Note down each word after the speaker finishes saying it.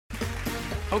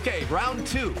Okay, round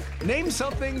two. Name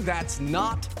something that's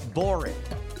not boring.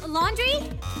 A laundry?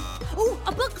 Ooh,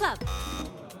 a book club.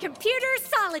 Computer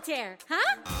solitaire,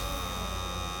 huh?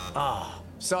 Ah,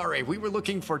 sorry, we were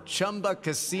looking for Chumba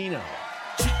Casino.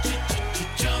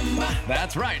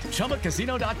 That's right,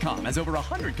 ChumbaCasino.com has over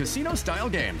 100 casino-style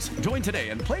games. Join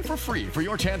today and play for free for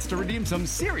your chance to redeem some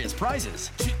serious prizes.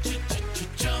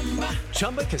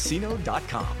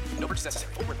 ChumbaCasino.com. No purchase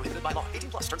necessary. Void where prohibited by law.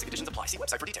 18+ terms and conditions apply. See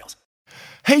website for details.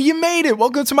 Hey, you made it!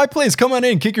 Welcome to my place. Come on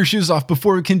in, kick your shoes off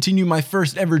before we continue my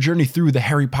first ever journey through the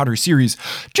Harry Potter series.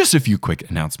 Just a few quick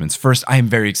announcements. First, I am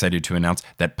very excited to announce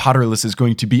that Potterless is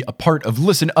going to be a part of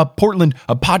Listen Up Portland,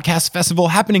 a podcast festival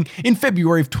happening in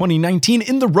February of 2019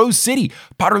 in the Rose City.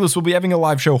 Potterless will be having a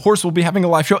live show, Horse will be having a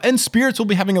live show, and Spirits will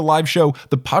be having a live show.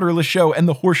 The Potterless show and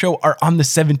the Horse show are on the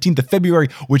 17th of February,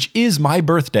 which is my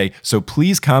birthday, so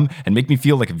please come and make me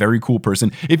feel like a very cool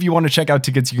person. If you want to check out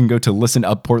tickets, you can go to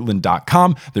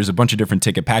listenupportland.com. There's a bunch of different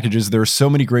ticket packages. There are so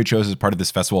many great shows as part of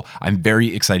this festival. I'm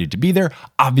very excited to be there.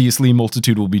 Obviously,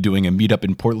 Multitude will be doing a meetup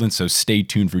in Portland, so stay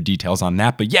tuned for details on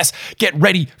that. But yes, get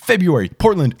ready. February,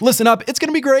 Portland, listen up. It's going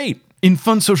to be great. In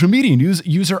fun social media news,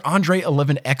 user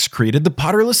Andre11X created the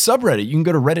Potterless subreddit. You can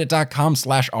go to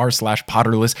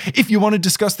reddit.com/r/Potterless if you want to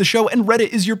discuss the show, and Reddit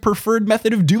is your preferred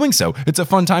method of doing so. It's a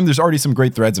fun time. There's already some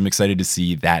great threads. I'm excited to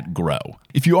see that grow.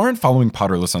 If you aren't following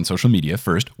Potterless on social media,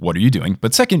 first, what are you doing?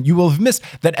 But second, you will have missed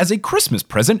that as a Christmas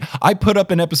present, I put up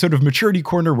an episode of Maturity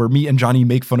Corner where me and Johnny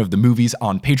make fun of the movies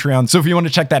on Patreon. So if you want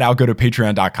to check that out, go to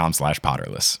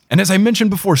patreon.com/Potterless. And as I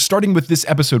mentioned before, starting with this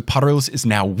episode, Potterless is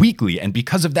now weekly, and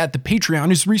because of that, the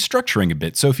Patreon is restructuring a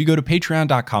bit. So if you go to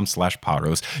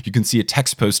patreon.com/Potterless, you can see a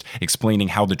text post explaining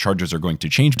how the charges are going to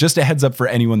change. Just a heads up for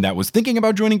anyone that was thinking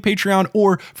about joining Patreon,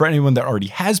 or for anyone that already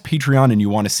has Patreon and you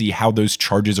want to see how those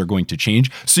charges are going to change.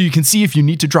 So you can see if you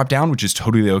need to drop down, which is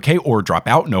totally okay, or drop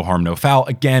out, no harm, no foul.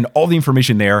 Again, all the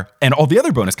information there and all the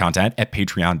other bonus content at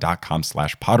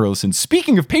patreon.com/Potterless. And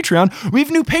speaking of Patreon, we have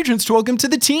new patrons to welcome to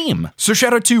the team. So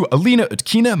shout out to Alina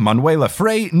Utkina, Manuela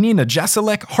Frey, Nina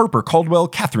Jaselek, Harper Caldwell,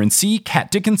 Catherine C., Kat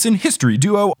Dickinson, History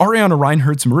Duo, Ariana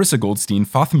Reinhertz, Marissa Goldstein,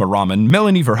 Fatima Rahman,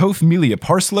 Melanie Verhoef, Melia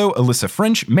Parslow, Alyssa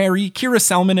French, Mary, Kira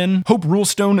Salmonen, Hope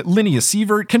Rulestone, Linnea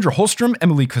Sievert, Kendra Holstrom,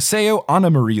 Emily Coseo,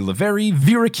 Anna Marie Laveri,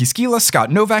 Vera Kiskila,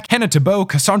 Scott Novak, Hannah Thibault,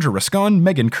 Cassandra Rascon,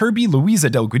 Megan Kirby, Louisa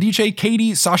Del Guidice,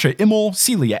 Katie, Sasha Immel,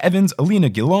 Celia Evans, Alina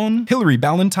Gillon, Hillary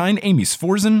Ballantyne, Amy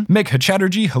Sforzen, Megha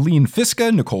Chatterjee, Helene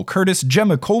Fiska, Nicole Curtis,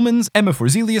 Gemma Colemans, Emma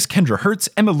Forzelius, Kendra Hertz,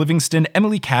 Emma Livingston,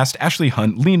 Emily Cast, Ashley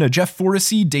Hunt, Lena Jeff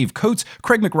Forressy, Dave Coates,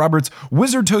 Craig McRoberts,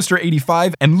 Wizard Toaster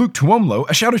 85, and Luke Tuomlo.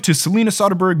 A shout out to Selena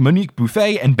Soderberg, Monique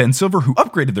Buffet, and Ben Silver, who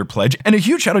upgraded their pledge, and a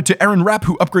huge shout out to Aaron Rapp,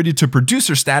 who upgraded to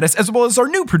producer status, as well as our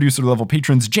new producer level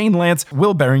patrons, Jane Lance,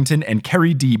 Will Barrington, and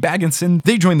Kerry D. Bagginson.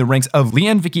 They joined the ranks of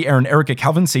Leanne, Vicky, Aaron, Erica,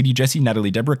 Calvin, Sadie, Jesse,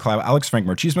 Natalie, Deborah, Clow, Alex, Frank,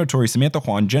 Marchismo, Tori, Samantha,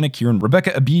 Juan, Jenna, Kieran,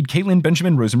 Rebecca, Abid, Caitlin,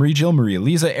 Benjamin, Rosemarie, Jill, Maria,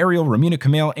 Lisa, Ariel, Romina,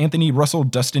 Kamale, Anthony, Russell,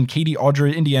 Dustin, Katie,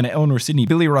 Audrey, Indiana, Eleanor, Sydney,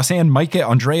 Billy, Rosanne, Micah,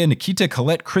 Andrea, Nikita,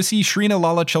 Colette, Chrissy, Shrina,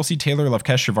 Lala, Chelsea, Taylor,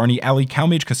 Lovekesh, Shavarni, Ali,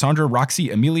 Calmage, Cassandra, Roxy,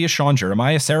 Amelia, Sean,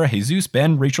 Jeremiah, Sarah, Jesus,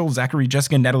 Ben, Rachel, Zachary,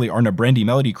 Jessica, Natalie, Arna, Brandy,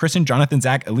 Melody, Kristen, Jonathan,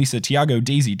 Zach, Elisa, Tiago,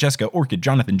 Daisy, Jessica, Orchid,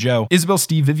 Jonathan, Joe, Isabel,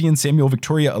 Steve, Vivian, Samuel,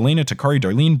 Victoria, Elena, Takari,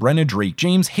 Darlene, Brenna, Drake,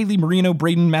 James, Haley, Marino,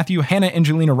 Braden, Matthew, Hannah,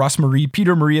 Angelina, Ross Marie,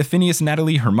 Peter, Maria, Phineas,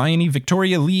 Natalie, Hermione,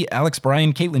 Victoria, Lee, Alex,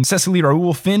 Brian, Caitlin, Cecily,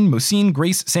 Raul, Finn, Mosine,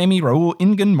 Grace, Sammy, Raul,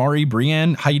 Ingen, Mari,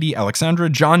 Brienne, Heidi, Alexandra,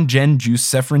 John, Jen, Juice,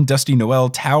 Sephrin, Dusty, Noel,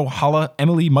 Tao, Hala,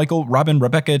 Emily, Michael, Robin,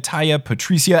 Rebecca, Taya,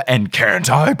 Patricia, and Can't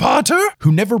I Potter,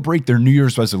 who never break their New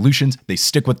Year's resolutions. They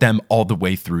stick with them all the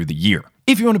way through the year.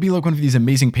 If you want to be like one of these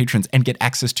amazing patrons and get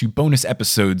access to bonus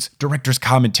episodes, director's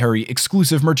commentary,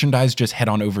 exclusive merchandise, just head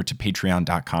on over to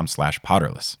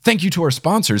patreon.com/Potterless. Thank you to our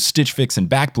sponsors, Stitch Fix and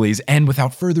Backblaze. And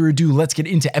without further ado, let's get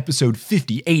into episode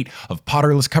 58 of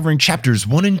Potterless, covering chapters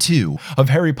 1 and 2 of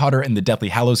Harry Potter and the Deathly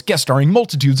Hallows, guest starring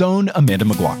Multitude's own Amanda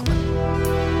McLoughlin.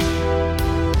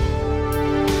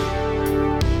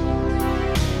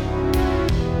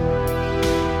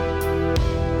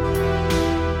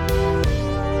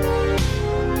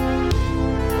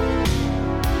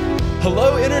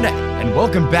 Hello, Internet, and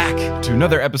welcome back to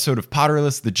another episode of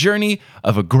Potterless, the journey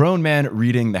of a grown man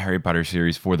reading the Harry Potter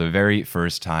series for the very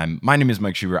first time. My name is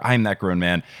Mike Schubert. I am that grown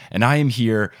man, and I am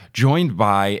here joined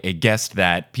by a guest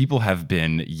that people have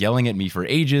been yelling at me for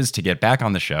ages to get back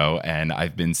on the show, and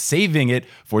I've been saving it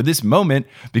for this moment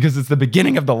because it's the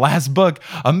beginning of the last book.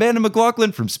 Amanda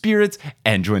McLoughlin from Spirits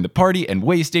and Join the Party and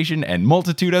Waystation and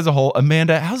Multitude as a whole.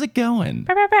 Amanda, how's it going?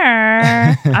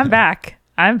 I'm back.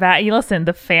 You listen,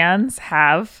 the fans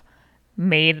have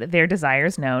made their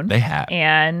desires known. They have.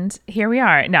 And here we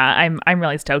are. No, I'm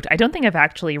really stoked. I don't think I've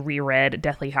actually reread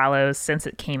Deathly Hallows since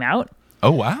it came out.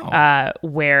 Oh, wow.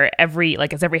 Where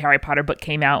as every Harry Potter book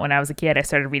came out when I was a kid, I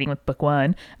started reading with book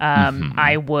one.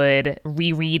 I would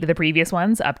reread the previous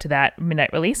ones up to that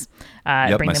midnight release,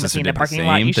 bring them with me in the parking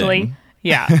lot usually. Thing.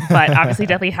 Yeah, but obviously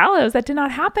Deathly Hallows, that did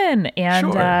not happen.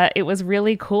 And Sure. It was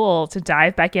really cool to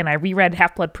dive back in. I reread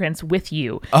Half-Blood Prince with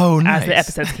you nice. as the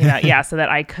episodes came out. Yeah, so that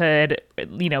I could,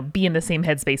 be in the same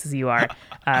headspace as you are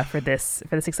for this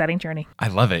exciting journey. I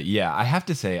love it. Yeah, I have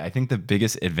to say, I think the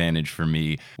biggest advantage for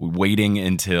me waiting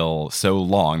until so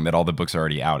long that all the books are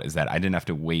already out is that I didn't have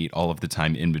to wait all of the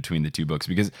time in between the two books.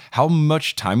 Because how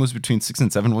much time was between 6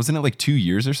 and 7? Wasn't it like 2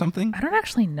 years or something? I don't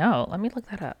actually know. Let me look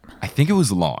that up. I think it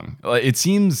was long. It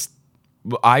seems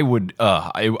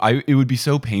it would be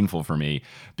so painful for me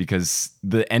because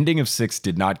the ending of 6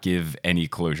 did not give any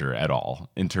closure at all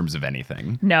in terms of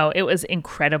anything. No, it was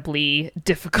incredibly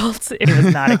difficult. It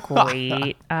was not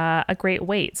a great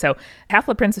wait. So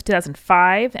Half-Blood Prince was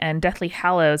 2005 and Deathly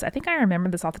Hallows, I think I remember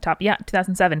this off the top. Yeah,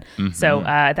 2007. Mm-hmm. So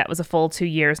that was a full 2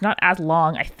 years. Not as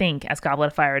long, I think, as Goblet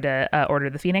of Fire to Order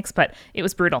of the Phoenix, but it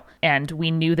was brutal. And we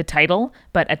knew the title,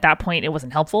 but at that point it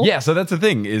wasn't helpful. Yeah, so that's the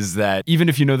thing is that even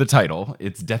if you know the title,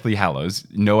 it's Deathly Hallows.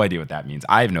 No idea what that means.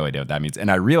 I have no idea what that means. And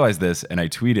I realized this and I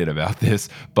tweeted about this,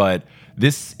 but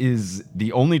this is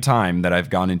the only time that I've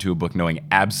gone into a book knowing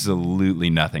absolutely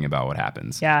nothing about what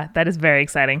happens. Yeah, that is very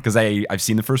exciting. Because I've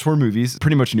seen the first 4 movies,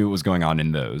 pretty much knew what was going on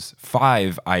in those.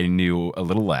 5, I knew a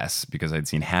little less because I'd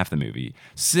seen half the movie.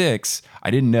 6, I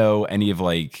didn't know any of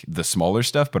like the smaller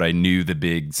stuff, but I knew the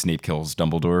big Snape kills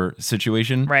Dumbledore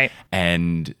situation. Right.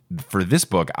 And for this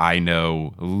book, I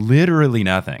know literally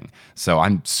nothing. So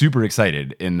I'm super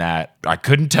excited in that I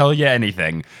couldn't tell you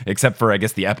anything except for, I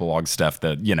guess, the epilogue stuff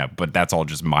but that's all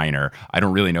just minor. I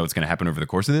don't really know what's going to happen over the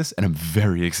course of this, and I'm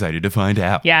very excited to find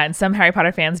out. Yeah, and some Harry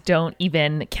Potter fans don't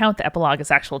even count the epilogue as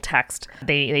actual text.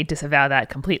 They disavow that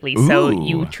completely. Ooh. So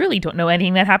you truly don't know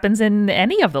anything that happens in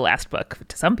any of the last book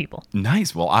to some people.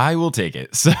 Nice. Well, I will take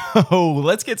it. So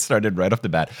let's get started right off the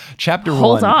bat. Chapter 1.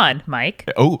 Hold on,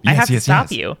 Mike. Oh, yes, I have to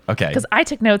stop yes. you. Okay. Because I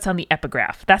took notes on the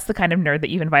epigraph. That's the kind of nerd that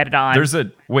you've invited on.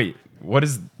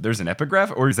 There's an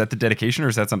epigraph, or is that the dedication, or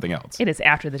is that something else? It is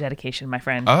after the dedication, my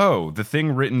friend. Oh, the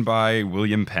thing written by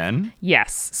William Penn?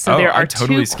 Yes. So there are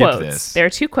totally two quotes. This. There are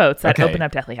 2 quotes that Okay. open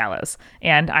up Deathly Hallows.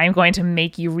 And I'm going to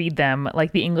make you read them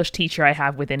like the English teacher I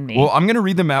have within me. Well, I'm going to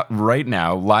read them out right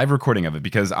now, live recording of it,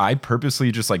 because I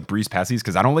purposely just breeze past these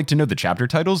because I don't like to know the chapter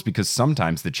titles because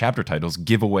sometimes the chapter titles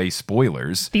give away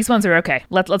spoilers. These ones are okay.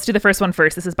 Let's do the first one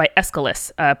first. This is by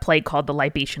Aeschylus, a play called The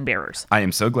Libation Bearers. I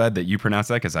am so glad that you pronounced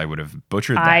that because I would have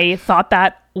butchered that. I thought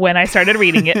that when I started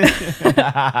reading it.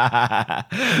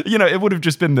 It would have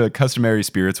just been the customary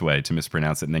Spirit's way to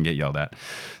mispronounce it and then get yelled at.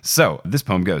 So this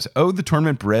poem goes, "Oh, the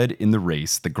torment bred in the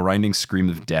race, the grinding scream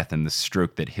of death and the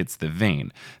stroke that hits the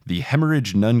vein. The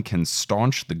hemorrhage none can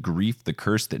staunch, the grief, the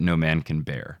curse that no man can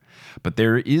bear. But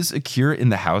there is a cure in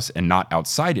the house and not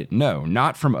outside it. No,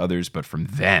 not from others, but from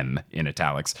them," in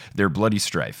italics, "their bloody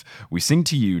strife. We sing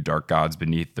to you, dark gods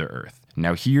beneath the earth.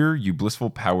 Now hear, you blissful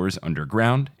powers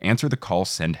underground, answer the call,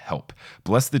 send help.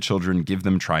 Bless the children, give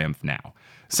them triumph now."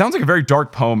 Sounds like a very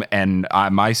dark poem, and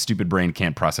my stupid brain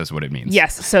can't process what it means.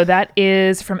 Yes, so that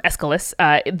is from Aeschylus.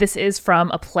 This is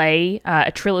from a play,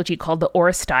 a trilogy called the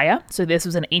Oresteia. So this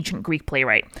was an ancient Greek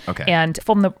playwright. Okay. And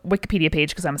from the Wikipedia page,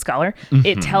 because I'm a scholar,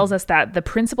 it tells us that the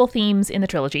principal themes in the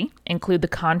trilogy include the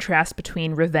contrast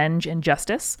between revenge and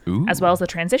justice, as well as the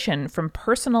transition from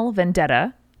personal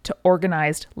vendetta to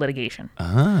organized litigation.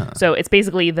 So it's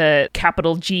basically the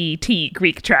capital GT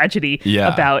Greek tragedy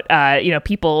about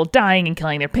people dying and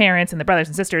killing their parents and their brothers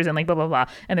and sisters and blah blah blah.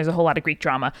 And there's a whole lot of Greek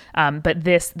drama. But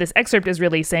this excerpt is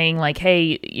really saying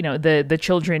hey, the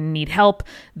children need help.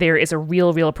 There is a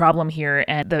real problem here,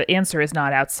 and the answer is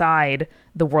not outside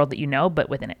the world that you know, but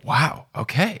within it. Wow.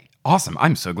 Okay. Awesome.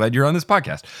 I'm so glad you're on this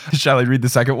podcast. Shall I read the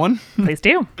second one? Please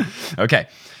do. Okay.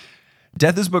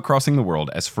 "Death is but crossing the world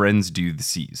as friends do the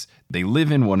seas. They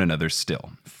live in one another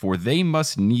still, for they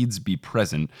must needs be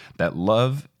present that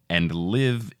love and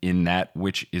live in that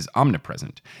which is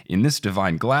omnipresent. In this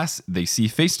divine glass they see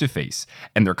face to face,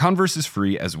 and their converse is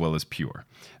free as well as pure.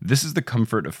 This is the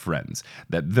comfort of friends,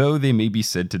 that though they may be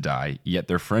said to die, yet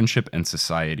their friendship and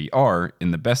society are,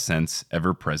 in the best sense,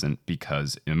 ever present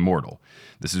because immortal."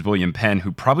 This is William Penn,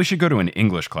 who probably should go to an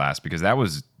English class because that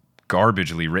was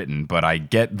garbagely written, but I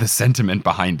get the sentiment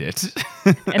behind it.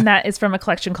 And that is from a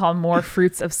collection called More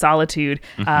Fruits of Solitude,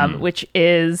 which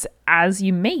is, as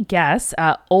you may guess,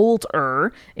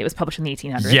 older. It was published in the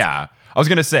 1800s. Yeah. I was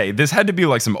going to say, this had to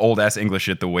be some old-ass English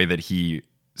shit the way that he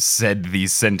said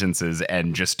these sentences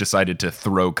and just decided to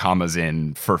throw commas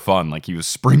in for fun, like he was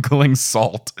sprinkling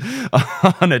salt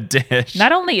on a dish.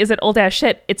 Not only is it old ass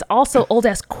shit, it's also old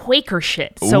ass Quaker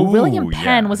shit. So William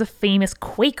Penn was a famous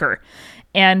Quaker.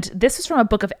 And this is from a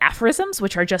book of aphorisms,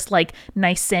 which are just like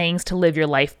nice sayings to live your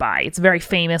life by. It's very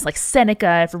famous, like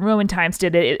Seneca from Roman times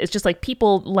did it. It's just like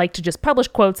people like to just publish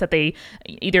quotes that they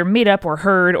either made up or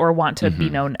heard or want to be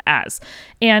known as.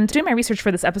 And doing my research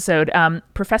for this episode,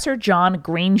 Professor John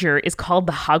Granger is called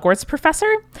the Hogwarts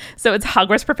Professor. So it's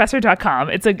hogwartsprofessor.com.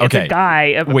 It's a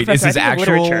guy. Wait, is his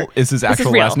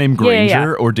actual last name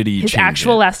Granger, or did he his change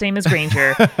actual it? last name is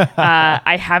Granger.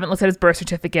 I haven't looked at his birth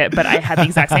certificate, but I had the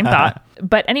exact same thought.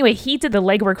 But anyway, he did the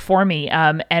legwork for me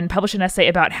and published an essay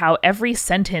about how every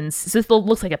sentence, so this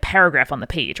looks like a paragraph on the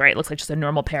page, right? It looks like just a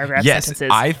normal paragraph sentences.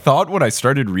 I thought when I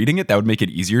started reading it, that would make it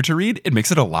easier to read. It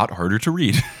makes it a lot harder to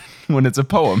read when it's a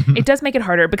poem. It does make it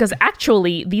harder because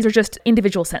actually these are just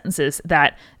individual sentences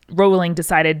that Rowling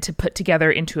decided to put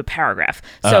together into a paragraph.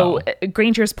 So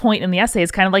Granger's point in the essay is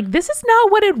kind of like, this is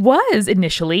not what it was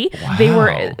initially. Wow. They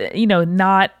were,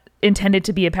 not intended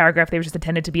to be a paragraph. They were just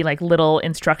intended to be like little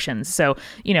instructions. So,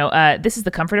 this is the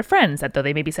comfort of friends, that though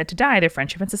they may be said to die, their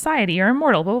friendship and society are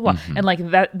immortal, blah, blah, blah. And like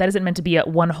that isn't meant to be a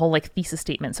one whole like thesis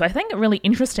statement. So I think it really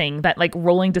interesting that like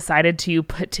Rowling decided to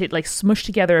smush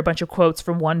together a bunch of quotes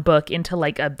from one book into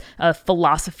like a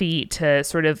philosophy to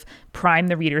sort of prime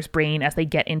the reader's brain as they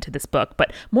get into this book.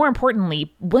 But more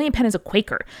importantly, William Penn is a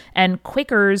Quaker, and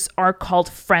Quakers are called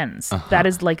friends. That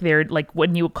is like they're like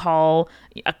when you call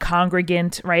a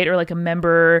congregant, right? Or like a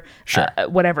member,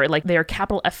 whatever, like they are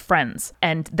capital F friends.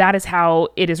 And that is how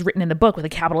it is written in the book with a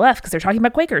capital F, because they're talking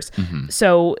about Quakers.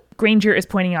 So Granger is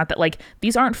pointing out that like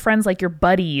these aren't friends like your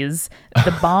buddies.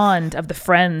 The bond of the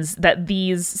friends that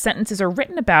these sentences are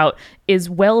written about is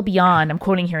well beyond, I'm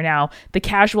quoting here now, the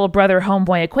casual brother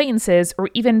homeboy acquaintances or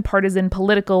even partisan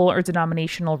political or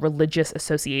denominational religious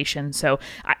association. So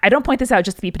I don't point this out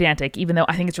just to be pedantic, even though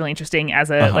I think it's really interesting as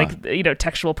a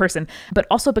textual person, but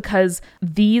also because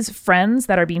these friends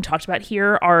that are being talked about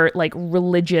here are like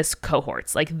religious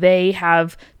cohorts. Like they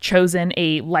have chosen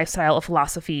a lifestyle, a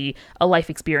philosophy, a life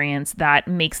experience that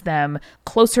makes them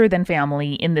closer than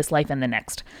family in this life and the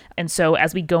next. And so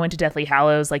as we go into Deathly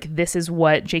Hallows, like this is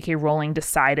what J.K. Rowling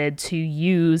decided to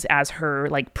use as her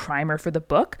like primer for the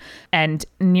book. And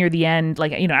near the end,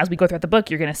 like, as we go throughout the book,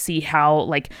 you're going to see how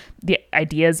like the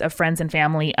ideas of friends and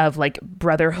family, of like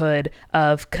brotherhood,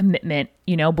 of commitment,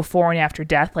 before and after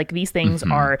death, like these things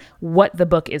are what the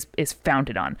book is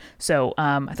founded on. So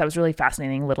I thought it was really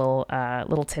fascinating little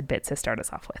tidbits to start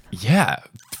us off with. Yeah.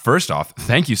 First off,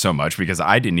 thank you so much, because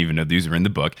I didn't even know these were in the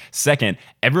book. Second,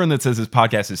 everyone that says this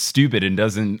podcast is stupid and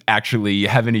doesn't actually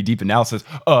have any deep analysis,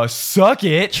 suck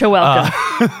it. You're welcome.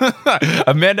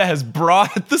 Amanda has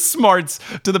brought the smarts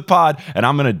to the pod, and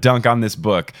I'm going to dunk on this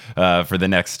book for the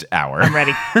next hour. I'm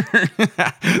ready.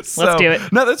 Let's do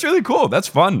it. No, that's really cool. That's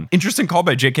fun. Interesting call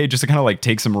by JK just to kind of like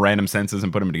take some random sentences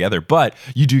and put them together. But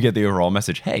you do get the overall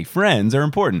message. Hey, friends are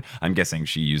important. I'm guessing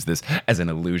she used this as an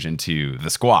allusion to the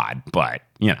squad, but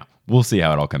we'll see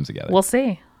how it all comes together.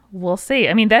 We'll see.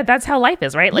 I mean, that's how life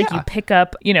is, right? Like you pick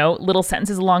up, little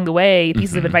sentences along the way,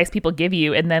 pieces of advice people give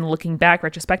you, and then looking back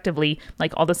retrospectively,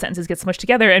 like all the sentences get smushed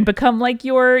together and become like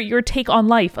your take on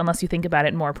life, unless you think about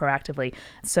it more proactively.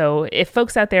 So if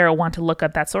folks out there want to look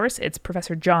up that source, it's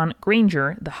Professor John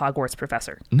Granger, the Hogwarts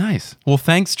Professor. Nice. Well,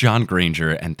 thanks, John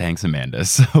Granger, and thanks, Amanda.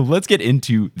 So let's get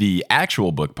into the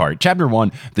actual book part. Chapter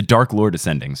 1, The Dark Lord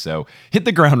Ascending. So hit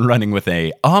the ground running with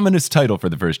a ominous title for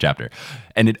the first chapter.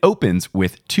 And it opens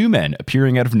with two men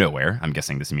appearing out of nowhere. I'm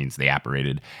guessing this means they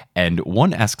apparated. And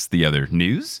one asks the other,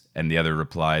 news? And the other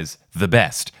replies, the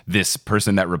best. This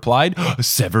person that replied,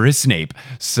 Severus Snape.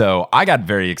 So I got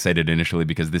very excited initially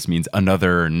because this means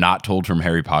another not told from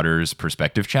Harry Potter's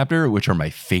perspective chapter, which are my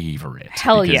favorite.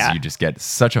 Hell yeah. Because you just get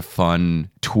such a fun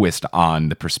twist on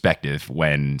the perspective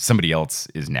when somebody else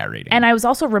is narrating. And I was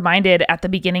also reminded at the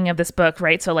beginning of this book,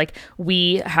 right? So like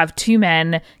we have two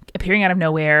men appearing out of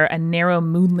nowhere, a narrow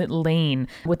moonlit lane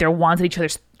with their wands at each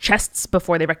other's chests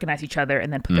before they recognize each other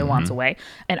and then put their wands away.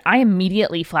 And I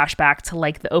immediately flash back to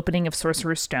like the opening of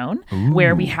Sorcerer's Stone,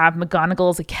 where we have McGonagall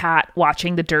as a cat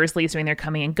watching the Dursleys doing their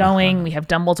coming and going. We have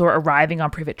Dumbledore arriving on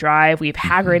Privet Drive. We have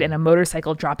Hagrid in a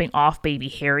motorcycle dropping off baby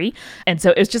Harry. And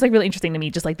so it's just like really interesting to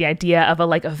me, just like the idea of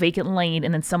a vacant lane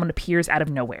and then someone appears out of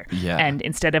nowhere. Yeah. And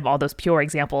instead of all those pure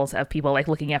examples of people like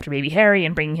looking after baby Harry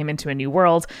and bringing him into a new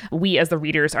world, we as the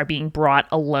readers are being brought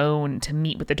alone to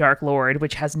meet with the Dark Lord,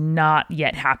 which has not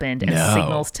yet happened, and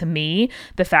signals to me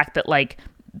the fact that like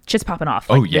shit's popping off.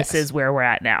 This is where we're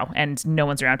at now, and no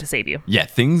one's around to save you. Yeah,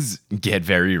 things get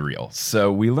very real.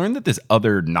 So we learned that this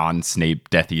other non-Snape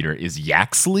Death Eater is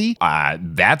Yaxley.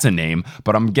 That's a name,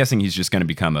 but I'm guessing he's just going to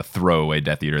become a throwaway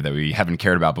Death Eater that we haven't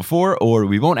cared about before, or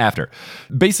we won't after.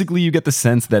 Basically, you get the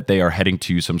sense that they are heading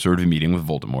to some sort of meeting with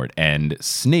Voldemort, and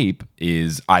Snape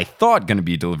is, I thought, going to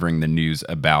be delivering the news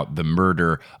about the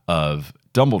murder of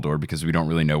Dumbledore, because we don't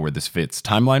really know where this fits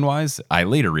timeline-wise. I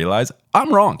later realize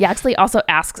I'm wrong. Yaxley also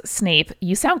asks Snape,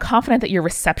 "You sound confident that your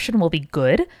reception will be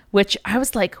good?" Which I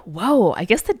was like, whoa, I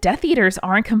guess the Death Eaters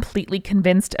aren't completely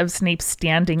convinced of Snape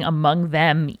standing among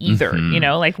them either. You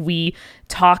know, like we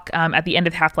talk at the end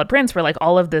of Half-Blood Prince where like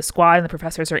all of the squad and the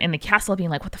professors are in the castle being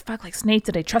like, what the fuck? Like Snape,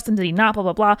 did I trust him? Did he not? Blah,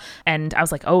 blah, blah. And I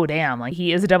was like, oh, damn, like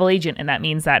he is a double agent. And that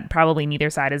means that probably neither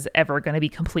side is ever going to be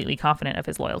completely confident of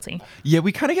his loyalty. Yeah,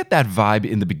 we kind of get that vibe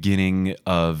in the beginning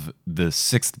of the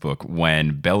 6th book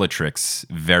when Bellatrix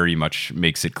very much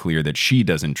makes it clear that she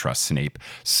doesn't trust Snape.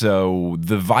 So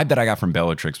the vibe that I got from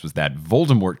Bellatrix was that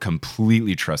Voldemort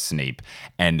completely trusts Snape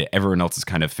and everyone else is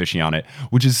kind of fishy on it,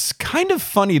 which is kind of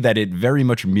funny that it very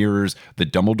much mirrors the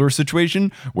Dumbledore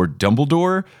situation where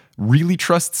Dumbledore really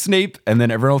trusts Snape and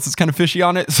then everyone else is kind of fishy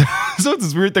on it. So it's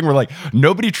this weird thing where like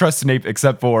nobody trusts Snape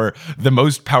except for the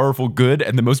most powerful good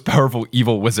and the most powerful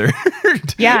evil wizard.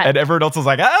 Yeah. And everyone else is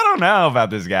like, I don't know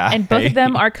about this guy. And both of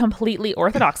them are completely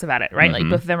orthodox about it, right? Like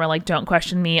both of them are like, don't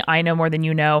question me. I know more than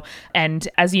you know. And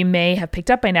as you may have picked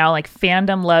up by now, like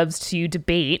fandom loves to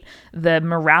debate the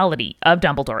morality of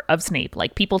Dumbledore, of Snape.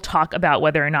 Like people talk about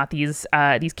whether or not these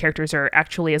characters are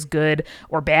actually as good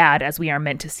or bad as we are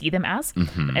meant to see them as.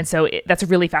 And so that's a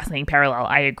really fascinating parallel.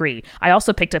 I agree. I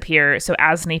also picked up here, so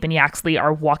as Snape and Yaxley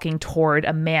are walking toward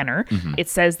a manor, it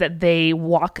says that they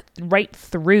walk right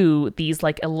through these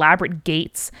like elaborate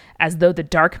gates as though the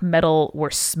dark metal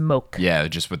were smoke. Yeah,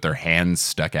 just with their hands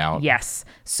stuck out. Yes.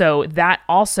 So that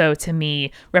also, to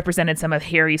me, represented some of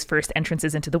Harry's first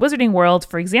entrances into the wizarding world,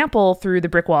 for example, through the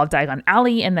brick wall of Diagon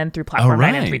Alley and then through platform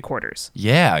 9 3/4.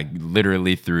 Yeah,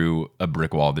 literally through a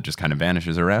brick wall that just kind of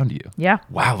vanishes around you. Yeah.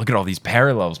 Wow, look at all these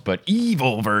parallels, but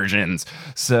evil versions.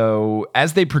 So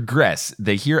as they progress,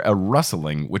 they hear a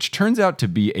rustling, which turns out to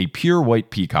be a pure white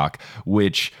peacock,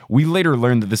 which we later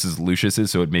learn that this is Lucius's,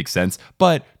 so it makes sense.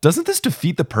 But doesn't this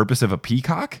defeat the purpose of a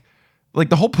peacock? Like,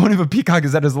 the whole point of a peacock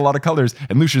is that it has a lot of colors.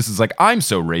 And Lucius is like, I'm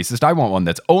so racist. I want one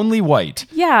that's only white.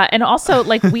 Yeah. And also,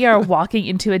 like, we are walking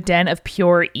into a den of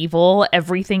pure evil.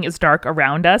 Everything is dark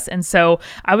around us. And so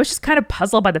I was just kind of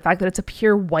puzzled by the fact that it's a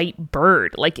pure white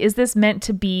bird. Like, is this meant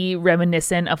to be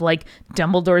reminiscent of, like,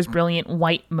 Dumbledore's brilliant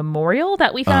white memorial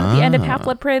that we found at the end of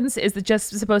Half-Blood Prince? Is it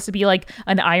just supposed to be, like,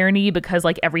 an irony because,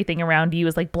 like, everything around you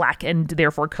is, like, black and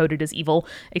therefore coded as evil,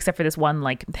 except for this one,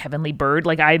 like, heavenly bird?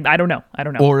 Like, I don't know.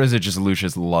 Or is it just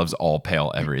Lucius loves all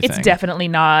pale everything? It's definitely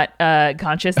not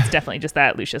conscious. It's definitely just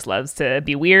that Lucius loves to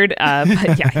be weird.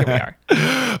 But yeah, here we are.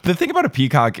 The thing about a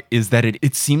peacock is that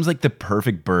it seems like the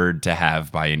perfect bird to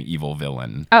have by an evil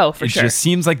villain. Oh, for sure. It just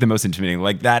seems like the most intimidating.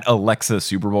 Like that Alexa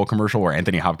Super Bowl commercial where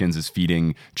Anthony Hopkins is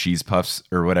feeding cheese puffs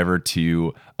or whatever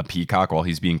to a peacock while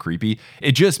he's being creepy.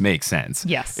 It just makes sense.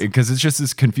 Yes. Because it's just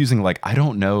this confusing, like, I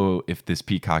don't know if this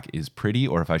peacock is pretty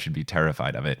or if I should be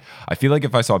terrified of it. I feel like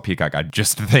if I saw a peacock, I'd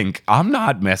just think, I'm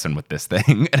not messing with this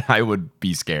thing. And I would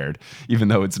be scared, even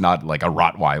though it's not like a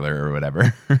Rottweiler or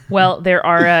whatever. Well, there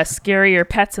are scarier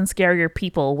pets and scarier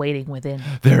people waiting within.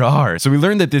 There are. So we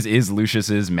learned that this is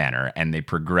Lucius's manor, and they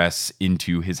progress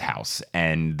into his house,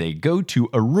 and they go to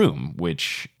a room,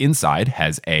 which inside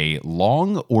has a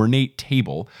long, ornate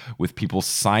table with people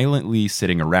silently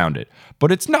sitting around it.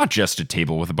 But it's not just a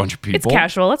table with a bunch of people. It's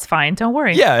casual. It's fine. Don't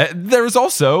worry. Yeah, there's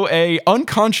also a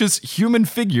unconscious human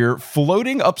figure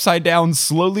floating upside down,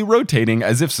 slowly rotating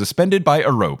as if suspended by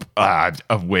a rope.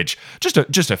 Of which, just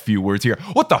a few words here.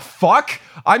 What the fuck?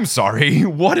 I'm sorry.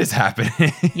 What is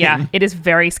happening? Yeah, it is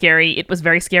very scary. It was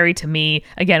very scary to me.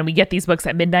 Again, we get these books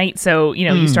at midnight, so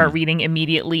you start reading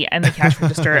immediately and the cash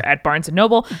register at Barnes &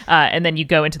 Noble, and then you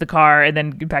go into the car and then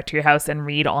go back to your house and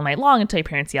read all night long until your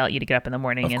parents yell at you to get up in the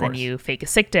morning, and then you fake a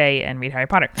sick day and read Harry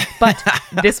Potter. But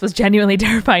this was genuinely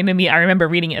terrifying to me. I remember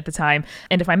reading it at the time,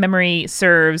 and if my memory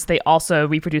serves, they also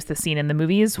reproduced the scene in the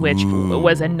movies, which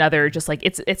was another just like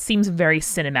it seems very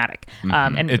cinematic.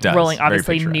 And Rowling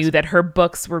obviously knew that her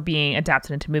books were being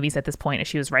adapted into movies at this point as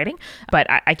she was writing, but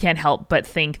I can't help but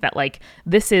think that like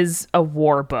this is a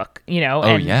war book,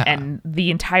 and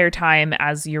the entire time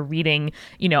as you're reading,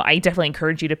 I definitely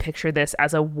encourage you to picture this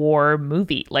as a war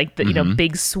movie, like the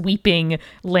big sweeping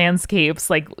landscapes,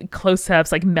 like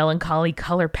close-ups, like melancholy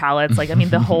color palettes. Like, I mean,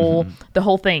 the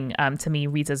whole thing to me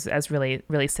reads as really,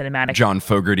 really cinematic. John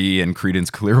Fogerty Jeopardy and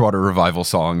Creedence Clearwater Revival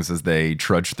songs as they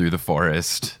trudge through the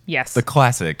forest. Yes. The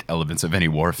classic elements of any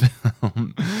war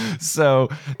film. So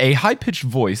a high-pitched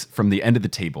voice from the end of the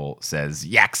table says,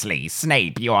 "Yaxley,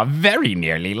 Snape, you are very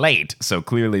nearly late." So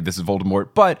clearly this is Voldemort,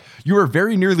 but you are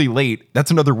very nearly late.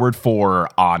 That's another word for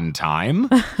on time.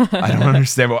 I don't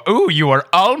understand. Ooh, you are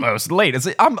almost late. It's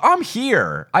like, I'm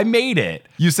here. I made it.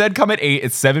 You said come at 8.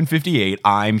 It's 7:58.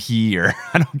 I'm here.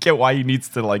 I don't get why he needs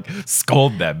to like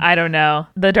scold them. I don't know.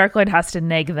 The Dark Lord has to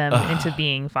nag them into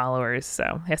being followers,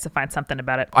 so he has to find something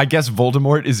about it. I guess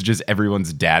Voldemort is just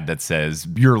everyone's dad that says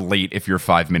you're late if you're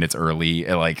 5 minutes early.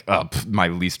 Like, my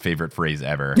least favorite phrase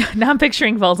ever. Now I'm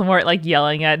picturing Voldemort like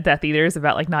yelling at Death Eaters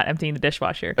about like not emptying the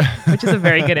dishwasher, which is a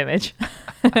very good image.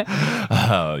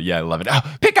 Oh, yeah, I love it. Oh,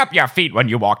 pick up your feet when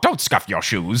you walk. Don't scuff your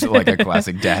shoes. Like a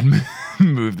classic dad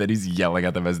move that he's yelling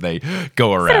at them as they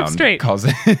go around,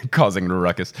 causing a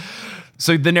ruckus.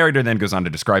 So the narrator then goes on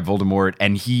to describe Voldemort,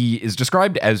 and he is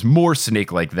described as more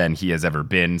snake-like than he has ever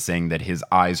been, saying that his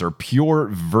eyes are pure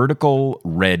vertical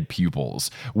red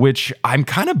pupils, which I'm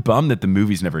kind of bummed that the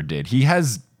movies never did. He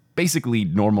has basically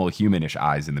normal humanish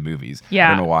eyes in the movies. Yeah.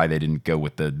 I don't know why they didn't go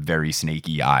with the very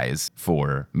snaky eyes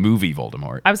for movie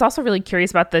Voldemort. I was also really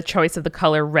curious about the choice of the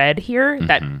color red here.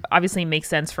 That obviously makes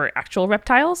sense for actual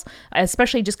reptiles,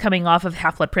 especially just coming off of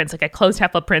Half-Blood Prince. Like I closed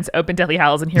Half-Blood Prince, opened Deathly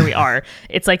Hallows, and here we are.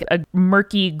 It's like a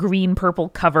murky green-purple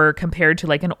cover compared to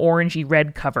like an orangey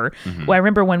red cover. Well, I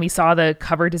remember when we saw the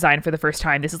cover design for the first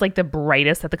time, this is like the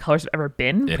brightest that the colors have ever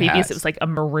been. Previous, it was like a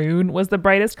maroon was the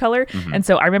brightest color. And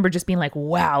so I remember just being like,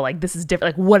 wow, like this is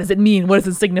different. Like, what does it mean? What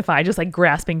does it signify? Just like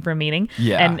grasping for meaning.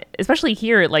 Yeah. And especially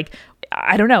here, like,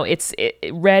 I don't know.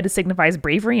 Red signifies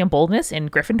bravery and boldness in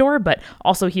Gryffindor, but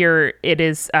also here it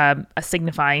is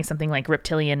signifying something like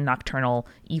reptilian, nocturnal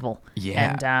evil.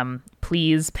 Yeah. And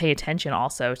please pay attention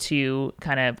also to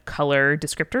kind of color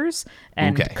descriptors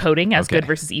and coding as good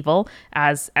versus evil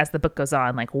as the book goes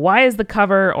on. Like, why is the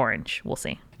cover orange? We'll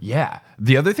see. Yeah.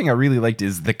 The other thing I really liked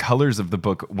is the colors of the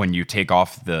book when you take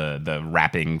off the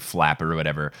wrapping flap or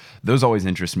whatever. Those always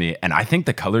interest me. And I think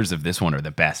the colors of this one are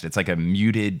the best. It's like a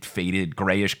muted, faded,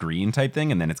 grayish green type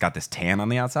thing. And then it's got this tan on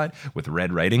the outside with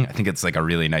red writing. I think it's like a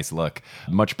really nice look.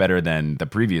 Much better than the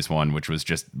previous one, which was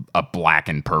just a black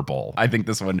and purple. I think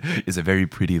this one is a very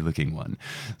pretty looking one.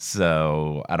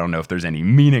 So I don't know if there's any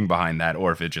meaning behind that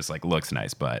or if it just like looks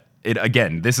nice, but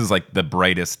again, this is like the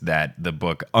brightest that the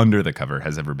book under the cover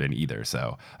has ever been either.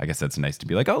 So I guess that's nice to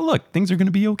be like, oh, look, things are going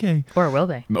to be okay. Or will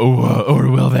they? Oh, or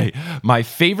will they? My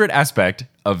favorite aspect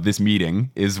of this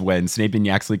meeting is when Snape and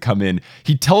Yaxley come in.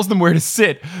 He tells them where to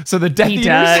sit. So the Death Eaters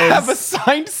have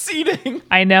assigned seating.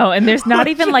 I know. And there's not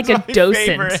even like a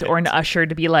docent or an usher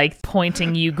to be like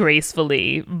pointing you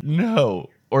gracefully.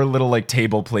 No. Or little like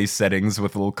table place settings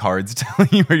with little cards telling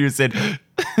you where you sit.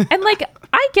 And like,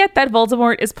 I get that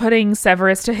Voldemort is putting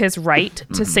Severus to his right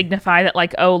to signify that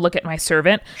like, oh, look at my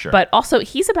servant. Sure. But also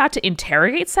he's about to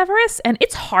interrogate Severus, and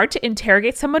it's hard to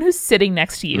interrogate someone who's sitting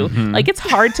next to you. Like it's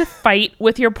hard to fight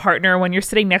with your partner when you're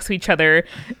sitting next to each other,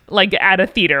 like at a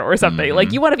theater or something.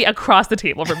 Like you want to be across the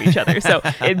table from each other. So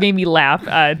it made me laugh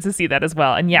to see that as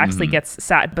well. And Yaxley gets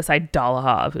sat beside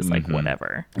Dolohov, who's like,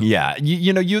 whatever. Yeah.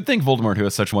 You know, you'd think Voldemort, who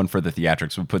has such one for the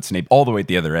theatrics, would put Snape all the way at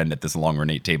the other end at this long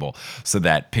ornate table so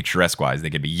that picturesque-wise they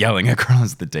could be yelling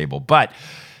across the table. But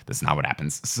that's not what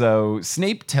happens. So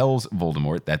Snape tells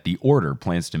Voldemort that the Order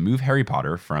plans to move Harry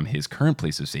Potter from his current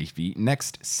place of safety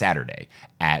next Saturday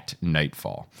at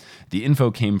nightfall. The info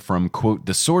came from, quote,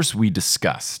 the source we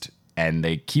discussed. And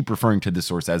they keep referring to the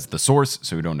source as the source,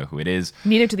 so we don't know who it is.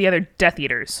 Neither do the other Death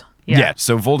Eaters. Yeah.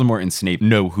 So Voldemort and Snape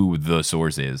know who the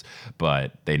source is,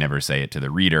 but they never say it to the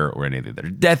reader or any of the other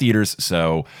Death Eaters.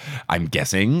 So I'm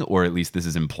guessing, or at least this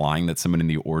is implying, that someone in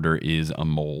the Order is a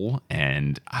mole,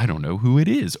 and I don't know who it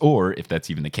is, or if that's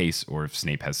even the case, or if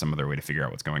Snape has some other way to figure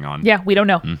out what's going on. Yeah, we don't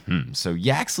know. So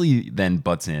Yaxley then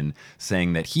butts in,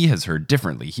 saying that he has heard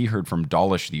differently. He heard from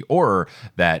Dawlish the Auror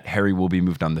that Harry will be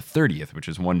moved on the 30th, which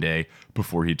is one day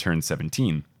before he turns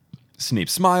 17.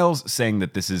 Snape smiles, saying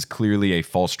that this is clearly a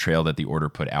false trail that the Order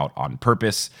put out on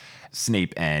purpose.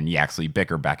 Snape and Yaxley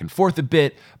bicker back and forth a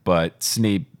bit, but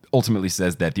Snape ultimately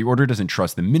says that the Order doesn't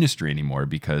trust the Ministry anymore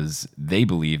because they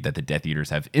believe that the Death Eaters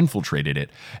have infiltrated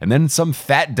it. And then some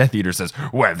fat Death Eater says,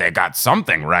 well, they got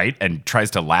something right, and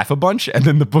tries to laugh a bunch. And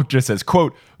then the book just says,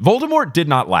 quote, Voldemort did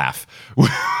not laugh,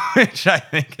 which I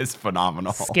think is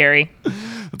phenomenal. Scary.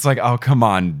 It's like, oh, come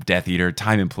on, Death Eater,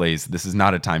 time and place. This is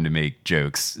not a time to make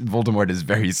jokes. Voldemort is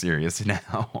very serious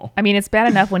now. I mean, it's bad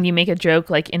enough when you make a joke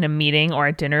like in a meeting or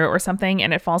a dinner or something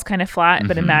and it falls kind of flat,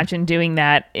 but imagine doing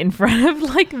that in front of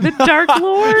like the Dark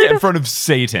Lord. Yeah, in front of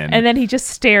Satan. And then he just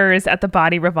stares at the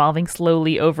body revolving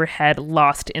slowly overhead,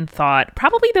 lost in thought.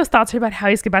 Probably those thoughts are about how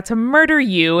he's about to murder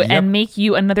you and make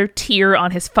you another tier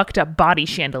on his fucked up body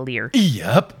chandelier.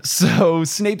 Yep. So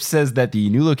Snape says that the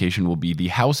new location will be the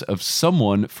house of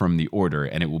someone from the Order,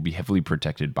 and it will be heavily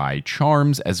protected by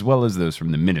charms as well as those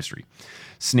from the Ministry.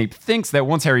 Snape thinks that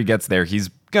once Harry gets there, he's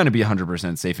going to be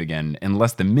 100% safe again,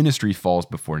 unless the Ministry falls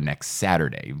before next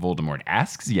Saturday. Voldemort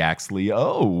asks Yaxley,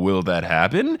 oh, will that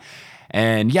happen?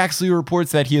 And Yaxley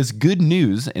reports that he has good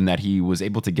news in that he was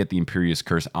able to get the Imperious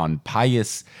Curse on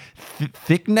Pius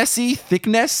Thickness?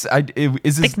 Thickness.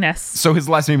 So his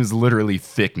last name is literally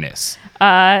Thickness.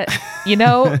 Shubes,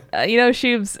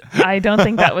 I don't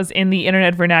think that was in the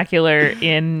internet vernacular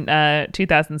in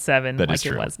 2007 that like is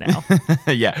true. It was now.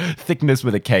 Yeah, Thickness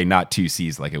with a K, not two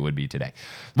C's like it would be today.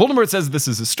 Voldemort says this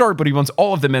is a start, but he wants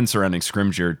all of the men surrounding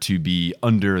Scrimgeour to be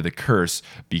under the curse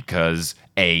because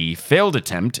a failed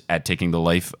attempt at taking the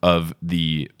life of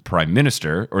the Prime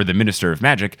Minister or the Minister of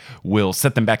Magic will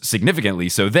set them back significantly.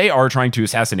 So they are trying to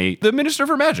assassinate the Minister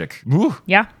for Magic. Woo.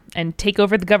 Yeah, and take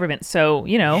over the government. So,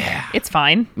 it's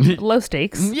fine. Low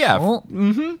stakes. Yeah,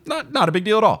 not a big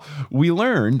deal at all. We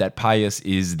learn that Pius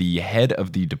is the head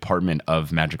of the Department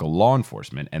of Magical Law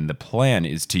Enforcement, and the plan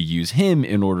is to use him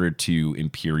in order to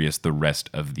Imperious the rest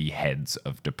of the heads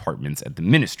of departments at the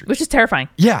Ministry. Which is terrifying.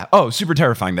 Yeah. Oh, super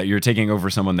terrifying that you're taking over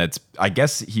someone that's, I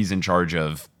guess he's in charge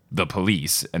of the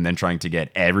police and then trying to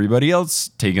get everybody else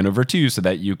taken over too so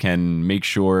that you can make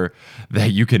sure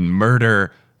that you can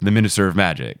murder the Minister of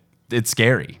Magic. It's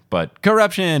scary, but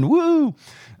corruption, woo!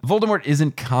 Voldemort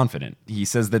isn't confident. He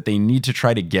says that they need to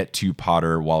try to get to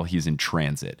Potter while he's in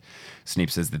transit. Snape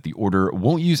says that the Order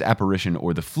won't use Apparition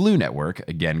or the Flu Network,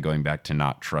 again going back to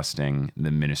not trusting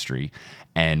the Ministry.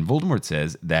 And Voldemort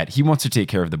says that he wants to take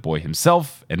care of the boy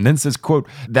himself, and then says, quote,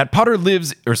 that Potter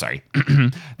lives is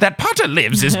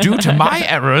due to my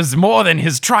errors more than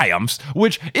his triumphs,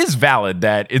 which is valid,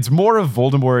 that it's more of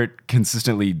Voldemort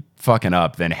consistently fucking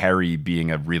up than Harry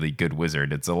being a really good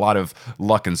wizard. It's a lot of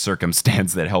luck and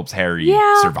circumstance that helps Harry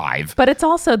survive. But it's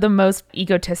also the most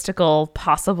egotistical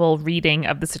possible reading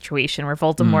of the situation where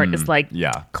Voldemort is like,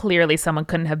 clearly someone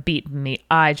couldn't have beaten me.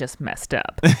 I just messed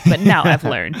up. But now I've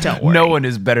learned. Don't worry. No one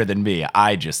is better than me.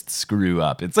 I just screw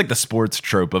up. It's like the sports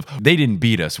trope of they didn't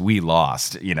beat us, we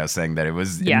lost, saying that it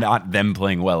was not them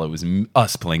playing well, it was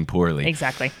us playing poorly.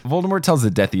 Exactly. Voldemort tells the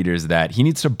Death Eaters that he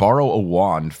needs to borrow a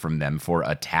wand from them for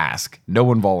a task. No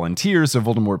one volunteers, so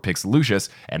Voldemort picks Lucius,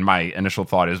 and my initial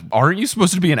thought is, aren't you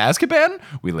supposed to be in Azkaban?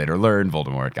 We later learn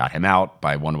Voldemort got him out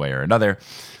by one way or another.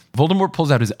 Voldemort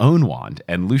pulls out his own wand,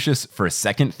 and Lucius, for a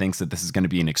second, thinks that this is going to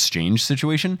be an exchange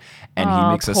situation, and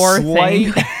he makes he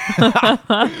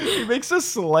makes a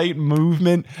slight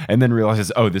movement, and then realizes,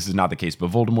 oh, this is not the case.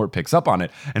 But Voldemort picks up on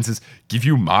it and says, "Give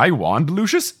you my wand,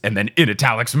 Lucius?" And then in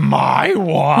italics, "My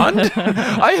wand?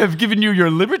 I have given you your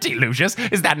liberty, Lucius.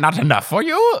 Is that not enough for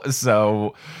you?"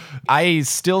 So I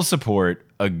still support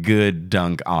a good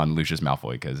dunk on Lucius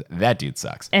Malfoy because that dude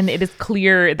sucks. And it is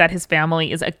clear that his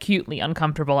family is acutely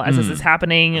uncomfortable as this is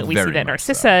happening. We see that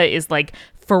Narcissa is like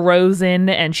frozen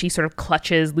and she sort of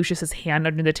clutches Lucius's hand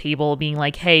under the table being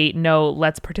like, hey, no,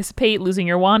 let's participate. Losing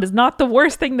your wand is not the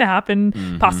worst thing to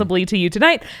happen possibly to you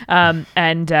tonight.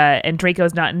 And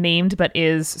Draco's not named, but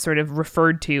is sort of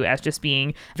referred to as just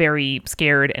being very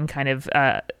scared and kind of,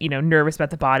 nervous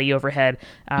about the body overhead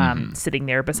sitting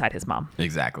there beside his mom.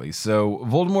 Exactly. So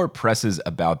Voldemort presses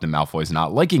about the Malfoys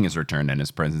not liking his return and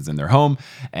his presence in their home.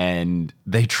 And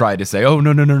they try to say, oh,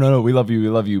 no, we love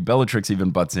you. Bellatrix even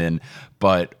butts in.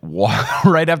 But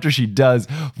right after she does,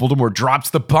 Voldemort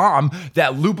drops the bomb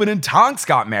that Lupin and Tonks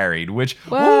got married, which,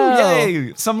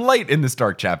 yay, some light in this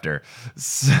dark chapter.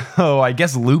 So I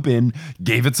guess Lupin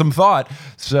gave it some thought.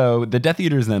 So the Death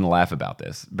Eaters then laugh about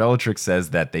this. Bellatrix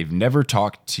says that they've never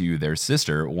talked to their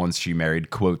sister once she married,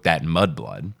 quote, that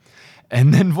mudblood.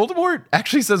 And then Voldemort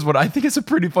actually says what I think is a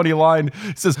pretty funny line.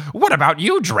 He says, "What about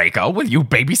you, Draco? Will you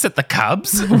babysit the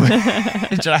cubs?"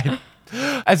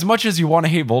 As much as you want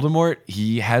to hate Voldemort,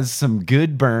 he has some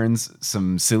good burns,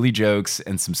 some silly jokes,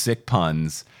 and some sick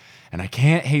puns. And I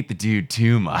can't hate the dude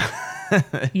too much.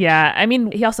 Yeah, I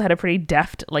mean, he also had a pretty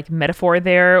deft metaphor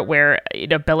there where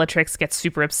Bellatrix gets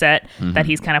super upset that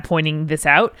he's kind of pointing this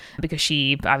out because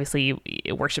she obviously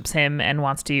worships him and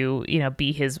wants to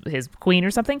be his queen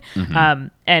or something.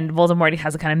 And Voldemort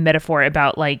has a kind of metaphor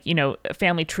about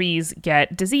family trees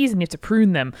get disease and you have to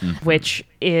prune them, which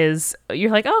is,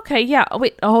 you're like, okay, yeah, oh,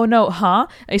 wait, oh no, huh?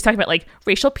 And he's talking about like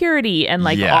racial purity and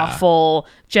like awful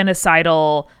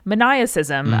genocidal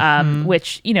maniacism,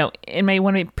 which, in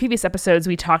one of my previous episodes,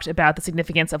 we talked about the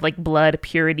significance of like blood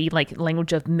purity, like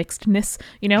language of mixedness,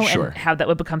 and how that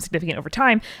would become significant over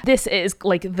time. This is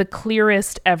like the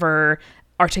clearest ever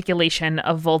articulation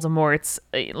of Voldemort's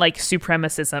like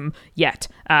supremacism yet,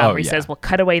 where he says, we'll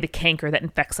cut away the canker that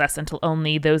infects us until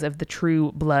only those of the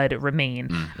true blood remain,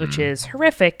 which is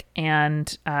horrific.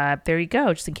 And there you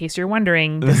go. Just in case you're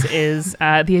wondering, this is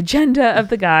the agenda of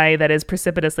the guy that is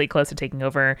precipitously close to taking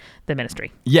over the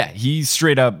ministry. Yeah, he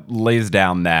straight up lays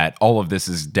down that all of this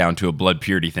is down to a blood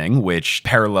purity thing, which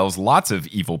parallels lots of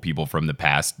evil people from the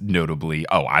past, notably,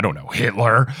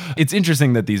 Hitler. It's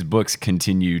interesting that these books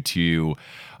continue to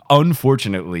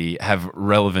unfortunately have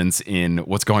relevance in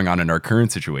what's going on in our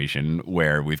current situation,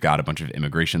 where we've got a bunch of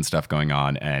immigration stuff going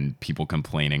on and people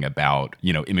complaining about,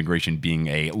 immigration being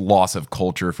a loss of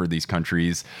culture for these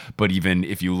countries. But even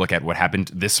if you look at what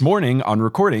happened this morning on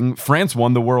recording, France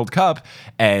won the World Cup,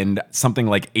 and something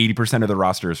like 80% of the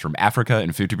roster is from Africa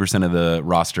and 50% of the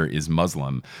roster is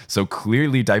Muslim. So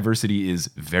clearly diversity is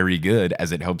very good,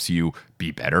 as it helps you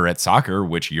be better at soccer,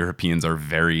 which Europeans are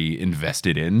very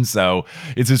invested in. So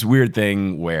it's this weird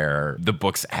thing where the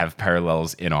books have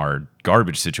parallels in our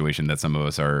garbage situation that some of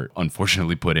us are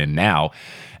unfortunately put in now.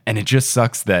 And it just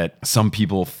sucks that some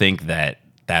people think that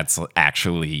that's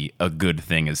actually a good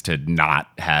thing, is to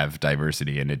not have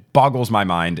diversity. And it boggles my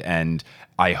mind. And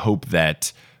I hope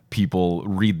that people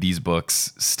read these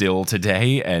books still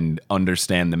today and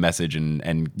understand the message,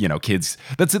 and kids.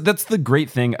 That's the great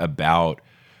thing about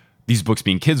these books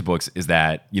being kids' books, is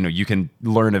that, you can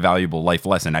learn a valuable life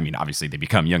lesson. I mean, obviously they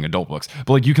become young adult books,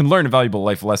 but like you can learn a valuable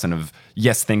life lesson of,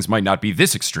 yes, things might not be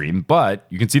this extreme, but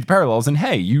you can see the parallels, and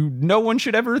hey, no one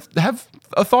should ever have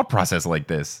a thought process like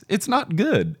this. It's not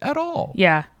good at all.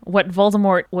 Yeah. What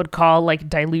Voldemort would call like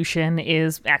dilution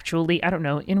is actually,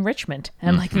 enrichment,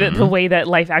 and like the way that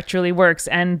life actually works.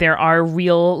 And there are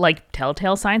real like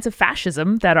telltale signs of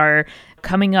fascism that are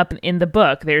coming up in the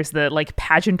book. There's the like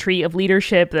pageantry of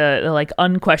leadership, the like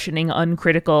unquestioning,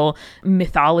 uncritical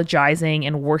mythologizing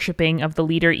and worshiping of the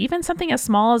leader. Even something as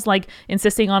small as like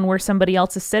insisting on where somebody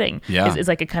else is sitting is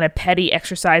like a kind of petty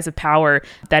exercise of power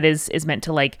that is meant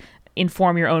to like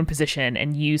inform your own position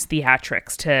and use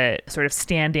theatrics to sort of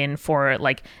stand in for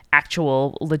like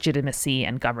actual legitimacy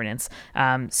and governance.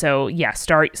 So yeah,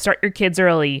 start your kids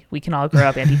early. We can all grow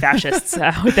up anti-fascists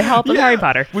with the help of Harry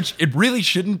Potter. Which it really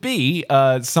shouldn't be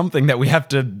something that we have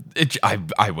to.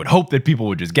 I would hope that people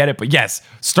would just get it, but yes,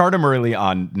 start them early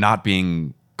on not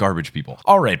being garbage people.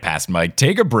 All right, past Mike,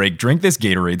 take a break, drink this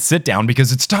Gatorade, sit down,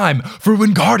 because it's time for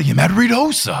Wingardium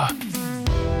Adridosa.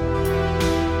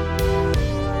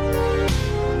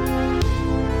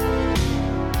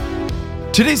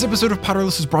 Today's episode of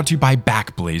Potterless is brought to you by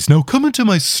Backblaze. Now come into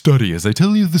my study as I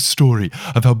tell you the story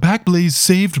of how Backblaze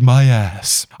saved my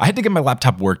ass. I had to get my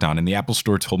laptop worked on, and the Apple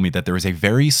Store told me that there was a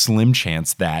very slim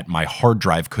chance that my hard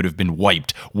drive could have been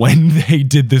wiped when they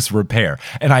did this repair.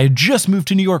 And I had just moved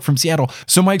to New York from Seattle,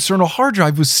 so my external hard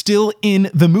drive was still in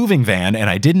the moving van, and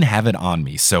I didn't have it on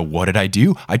me. So what did I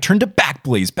do? I turned to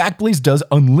Backblaze. Backblaze does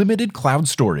unlimited cloud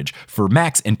storage for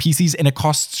Macs and PCs, and it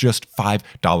costs just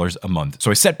 $5 a month. So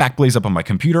I set Backblaze up on my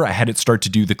computer. I had it start to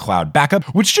do the cloud backup,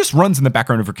 which just runs in the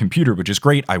background of your computer, which is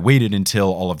great. I waited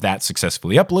until all of that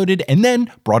successfully uploaded and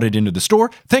then brought it into the store.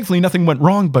 Thankfully, nothing went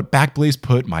wrong, but Backblaze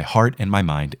put my heart and my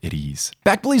mind at ease.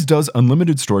 Backblaze does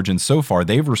unlimited storage, and so far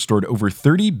they've restored over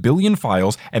 30 billion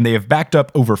files, and they have backed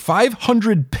up over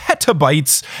 500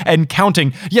 petabytes and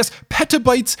counting. Yes,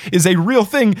 petabytes is a real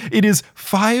thing. It is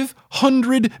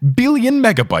 500 billion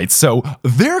megabytes, so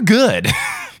they're good.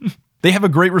 They have a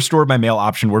great restore by mail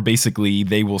option where basically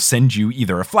they will send you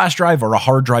either a flash drive or a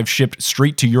hard drive shipped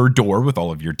straight to your door with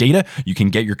all of your data. You can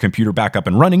get your computer back up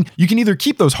and running. You can either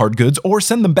keep those hard goods or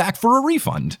send them back for a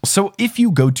refund. So if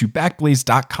you go to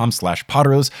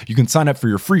backblaze.com/Potterless, you can sign up for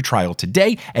your free trial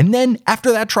today. And then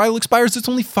after that trial expires, it's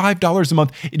only $5 a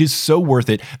month. It is so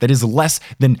worth it. That is less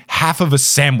than half of a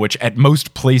sandwich at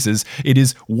most places. It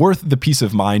is worth the peace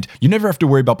of mind. You never have to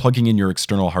worry about plugging in your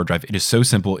external hard drive. It is so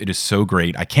simple. It is so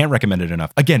great. I can't recommend it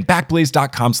enough. Again,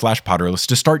 backblaze.com/Potterless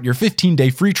to start your 15-day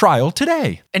free trial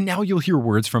today. And now you'll hear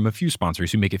words from a few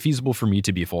sponsors who make it feasible for me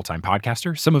to be a full-time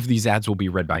podcaster. Some of these ads will be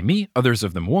read by me, others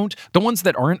of them won't. The ones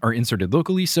that aren't are inserted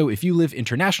locally, so if you live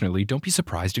internationally, don't be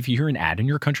surprised if you hear an ad in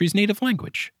your country's native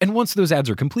language. And once those ads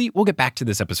are complete, we'll get back to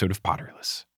this episode of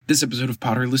Potterless. This episode of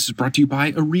Potterless is brought to you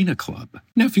by Arena Club.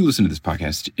 Now, if you listen to this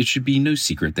podcast, it should be no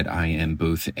secret that I am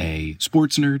both a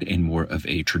sports nerd and more of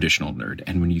a traditional nerd.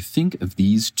 And when you think of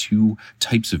these two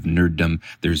types of nerddom,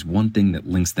 there's one thing that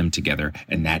links them together,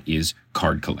 and that is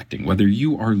card collecting. Whether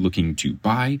you are looking to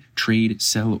buy, trade,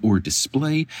 sell, or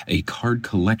display a card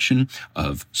collection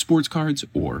of sports cards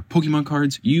or Pokemon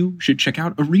cards, you should check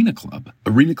out Arena Club.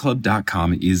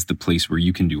 ArenaClub.com is the place where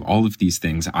you can do all of these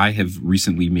things. I have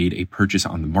recently made a purchase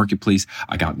on the marketplace.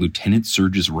 I got Lieutenant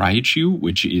Surge's Raichu,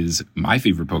 which is my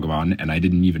favorite Pokemon, and I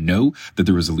didn't even know that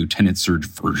there was a Lieutenant Surge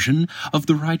version of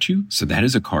the Raichu. So that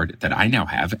is a card that I now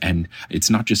have, and it's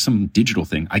not just some digital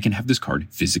thing. I can have this card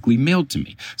physically mailed to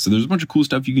me. So there's a bunch of cool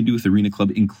stuff you can do with Arena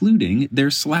Club, including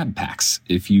their slab packs.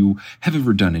 If you have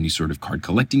ever done any sort of card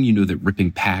collecting, you know that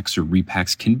ripping packs or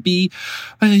repacks can be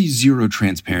a zero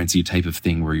transparency type of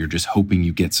thing where you're just hoping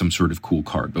you get some sort of cool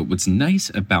card. But what's nice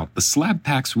about the slab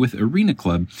packs with Arena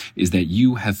Club is that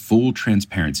you have full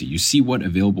transparency. You see what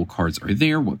available cards are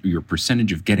there, what your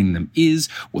percentage of getting them is,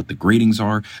 what the gradings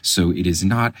are. So it is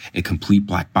not a complete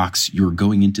black box. You're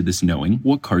going into this knowing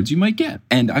what cards you might get.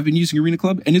 And I've been using Arena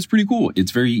Club, and it's pretty cool.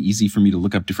 It's very easy for me to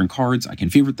look up different cards. I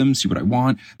can favorite them, see what I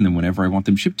want, and then whenever I want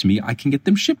them shipped to me, I can get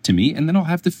them shipped to me, and then I'll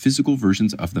have the physical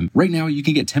versions of them. Right now, you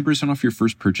can get 10% off your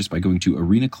first purchase by going to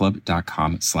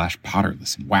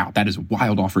arenaclub.com/Potterless. Wow, that is a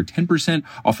wild offer. 10%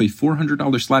 off a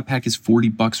 $400 slab pack is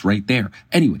 $40 right there.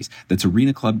 Anyways, that's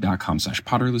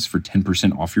arenaclub.com/Potterless for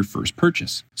 10% off your first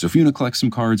purchase. So if you want to collect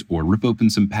some cards or rip open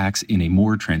some packs in a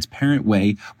more transparent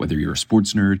way, whether you're a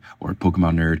sports nerd or a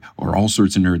Pokemon nerd or all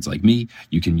sorts of nerds like me,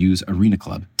 you can use Arena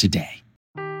Club today.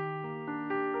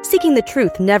 Seeking the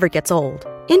truth never gets old.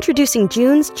 Introducing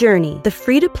June's Journey, the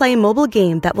free-to-play mobile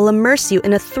game that will immerse you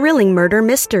in a thrilling murder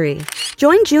mystery.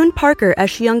 Join June Parker as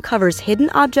she uncovers hidden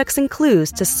objects and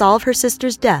clues to solve her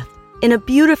sister's death in a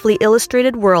beautifully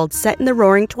illustrated world set in the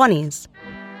Roaring '20s.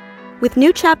 With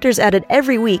new chapters added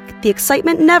every week, the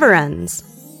excitement never ends.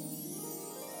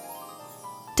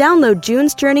 Download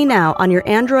June's Journey now on your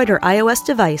Android or iOS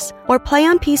device, or play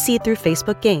on PC through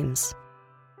Facebook Games.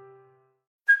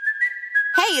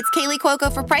 Hey, it's Kaylee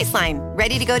Cuoco for Priceline.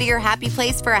 Ready to go to your happy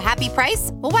place for a happy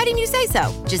price? Well, why didn't you say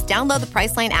so? Just download the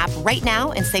Priceline app right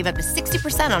now and save up to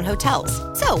 60% on hotels.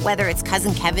 So whether it's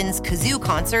Cousin Kevin's Kazoo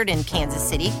Concert in Kansas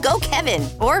City, go Kevin,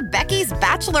 or Becky's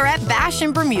Bachelorette Bash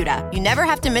in Bermuda, you never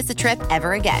have to miss a trip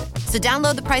ever again. So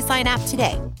download the Priceline app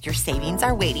today. Your savings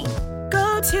are waiting.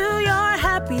 Go to your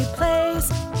happy place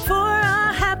for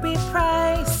a happy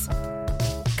price.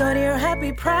 Go to your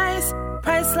happy price,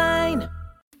 Priceline.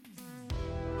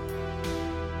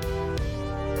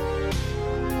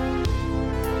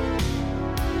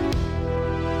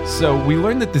 So we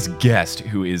learned that this guest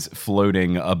who is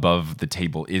floating above the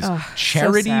table is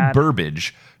Charity so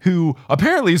Burbage, who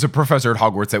apparently is a professor at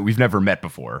Hogwarts that we've never met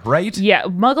before, right? Yeah,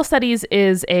 Muggle Studies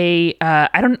is a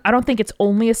I don't think it's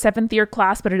only a 7th year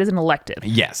class, but it is an elective.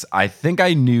 Yes, I think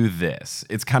I knew this.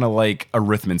 It's kind of like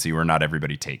arithmancy where not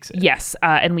everybody takes it. Yes,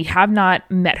 and we have not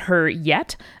met her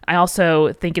yet. I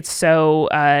also think it's so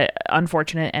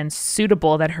unfortunate and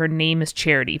suitable that her name is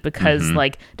Charity, because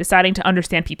like deciding to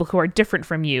understand people who are different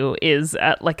from you is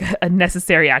like a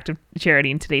necessary act of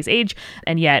charity in today's age.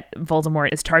 And yet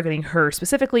Voldemort is targeting her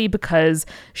specifically because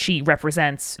she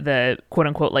represents the quote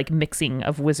unquote like mixing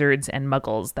of wizards and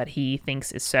muggles that he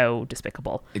thinks is so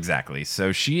despicable. Exactly.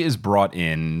 So she is brought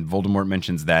in. Voldemort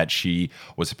mentions that she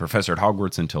was a professor at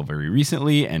Hogwarts until very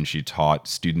recently, and she taught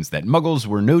students that muggles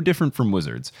were no different from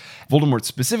wizards. Voldemort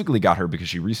specifically got her because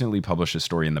she recently published a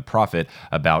story in The Prophet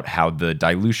about how the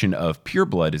dilution of pure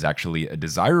blood is actually a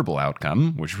desirable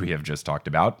outcome, which we have just talked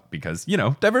about because, you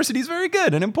know, diversity is very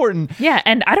good and important. Yeah,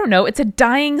 and I don't know, it's a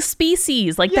dying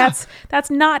species. Like that's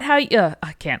not how you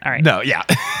I can't. All right. No, yeah.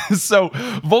 So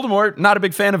Voldemort, not a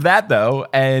big fan of that though,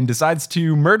 and decides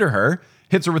to murder her.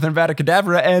 Hits her with Avada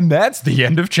Kedavra, and that's the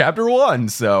end of chapter 1.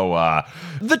 So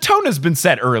the tone has been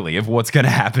set early of what's going to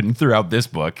happen throughout this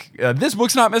book. This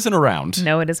book's not messing around.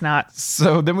 No, it is not.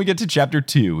 So then we get to chapter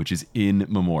 2, which is In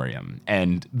Memoriam.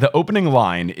 And the opening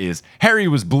line is, Harry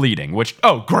was bleeding, which,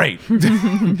 oh, great.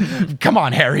 Come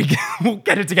on, Harry, we'll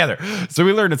get it together. So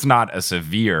we learn it's not a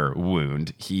severe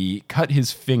wound. He cut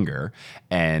his finger,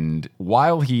 and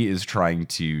while he is trying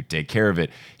to take care of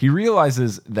it, he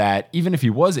realizes that even if he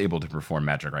was able to perform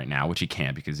magic right now, which he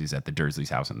can't because he's at the Dursleys'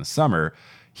 house in the summer,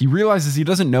 he realizes he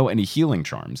doesn't know any healing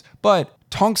charms. But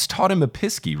Tonks taught him a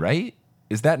Pisky, right?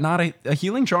 Is that not a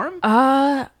healing charm?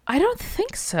 I don't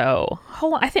think so.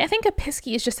 Hold on. I think a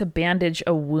pisky is just a bandage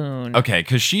a wound. Okay,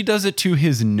 because she does it to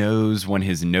his nose when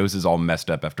his nose is all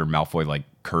messed up after Malfoy like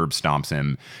curb stomps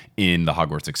him in the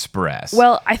Hogwarts Express.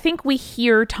 Well, I think we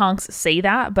hear Tonks say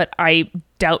that, but I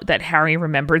doubt that Harry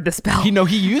remembered the spell.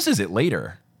 He uses it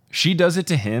later. She does it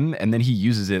to him, and then he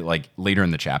uses it like later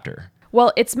in the chapter.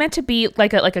 Well, it's meant to be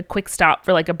like a quick stop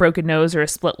for like a broken nose or a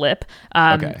split lip.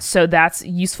 Okay. So that's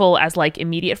useful as like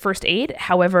immediate first aid.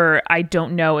 However, I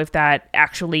don't know if that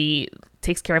actually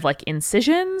takes care of like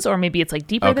incisions, or maybe it's like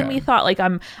deeper than we thought. Like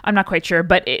I'm not quite sure,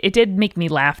 but it did make me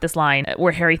laugh, this line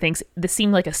where Harry thinks this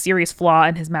seemed like a serious flaw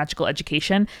in his magical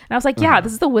education. And I was like, yeah,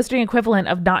 this is the wizarding equivalent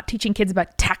of not teaching kids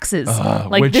about taxes.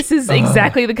 This is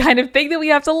exactly the kind of thing that we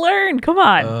have to learn. Come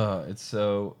on. It's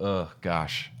so,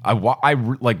 gosh. I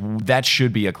like that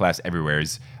should be a class everywhere.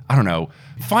 I don't know,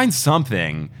 find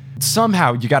something.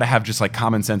 Somehow you got to have just like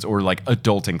common sense or like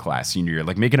adulting class senior year,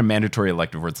 like make it a mandatory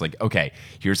elective where it's like, okay,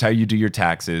 here's how you do your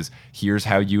taxes. Here's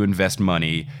how you invest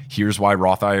money. Here's why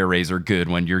Roth IRAs are good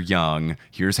when you're young.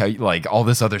 Here's how you like all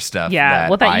this other stuff.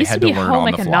 Yeah. That used to be home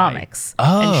economics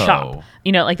and shop.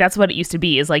 You know, like that's what it used to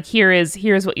be, is like, here's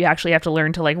what you actually have to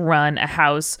learn to like run a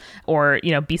house or,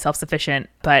 you know, be self-sufficient.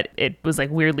 But it was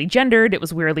like weirdly gendered. It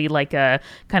was weirdly like a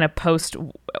kind of post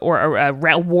or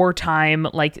a wartime,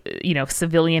 like, you know,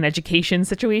 civilian education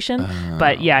situation.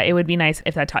 But yeah, it would be nice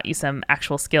if that taught you some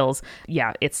actual skills.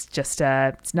 Yeah, it's just,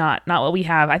 it's not what we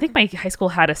have. I think my high school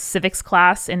had a civics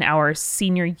class in our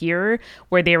senior year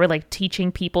where they were like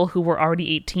teaching people who were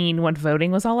already 18 what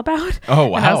voting was all about. Oh,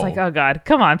 wow. And I was like, oh God,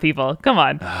 come on, people. Come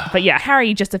on. But yeah,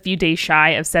 Harry, just a few days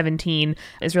shy of 17,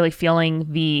 is really feeling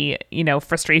the, you know,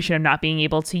 frustration of not being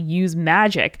able to use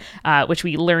magic, which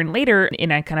we learn later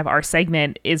in a kind of our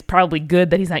segment is probably good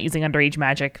that he's not using underage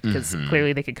magic, because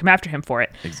clearly they could come after him for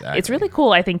it. Exactly. It's really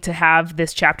cool, I think, to have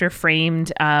this chapter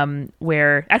framed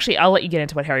where, actually, I'll let you get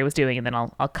into what Harry was doing and then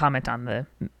I'll comment on the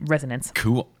resonance.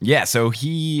 Cool. Yeah, so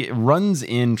he runs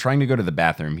in trying to go to the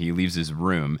bathroom. He leaves his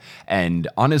room, and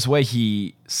on his way,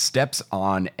 he steps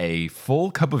on a full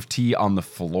cup of tea on the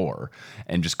floor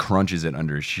and just crunches it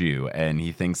under his shoe. And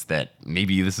he thinks that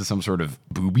maybe this is some sort of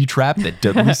booby trap that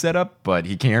Dudley set up, but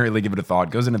he can't really give it a thought.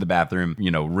 Goes into the bathroom,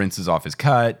 you know, rinses off his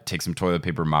cut, takes some toilet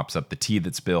paper, mops up the tea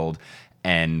that spilled.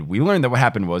 And we learned that what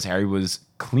happened was Harry was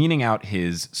cleaning out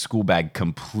his school bag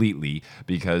completely,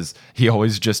 because he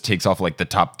always just takes off like the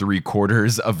top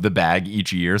 3/4 of the bag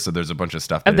each year. So there's a bunch of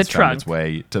stuff that has found its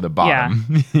way to the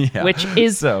bottom. Yeah. Which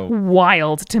is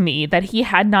wild to me that he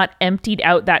had not emptied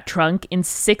out that trunk in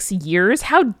 6 years.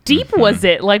 How deep was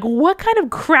it? Like, what kind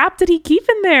of crap did he keep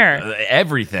in there?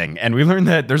 Everything. And we learned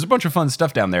that there's a bunch of fun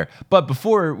stuff down there. But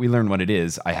before we learn what it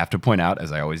is, I have to point out,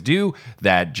 as I always do,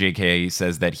 that JK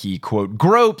says that he, quote,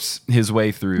 gropes his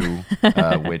way through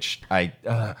which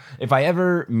if I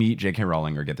ever meet J.K.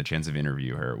 Rowling or get the chance to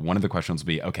interview her, one of the questions will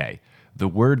be, okay, the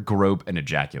word grope and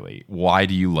ejaculate, why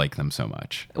do you like them so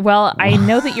much? Well, I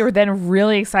know that you were then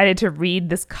really excited to read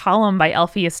this column by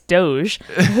Alpheus Doge,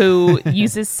 who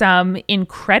uses some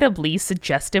incredibly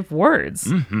suggestive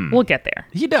words. We'll get there.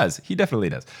 He does. He definitely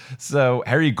does. So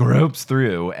Harry gropes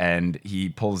through and he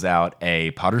pulls out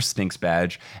a Potter Stinks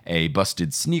badge, a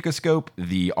busted sneakoscope,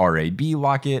 the RAB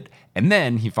locket, and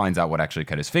then he finds out what actually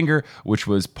cut his finger, which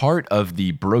was part of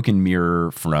the broken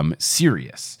mirror from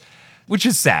Sirius. Which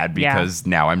is sad because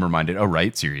now I'm reminded, oh,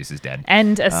 right, Sirius is dead.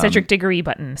 And a Cedric Diggory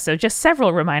button. So just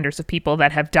several reminders of people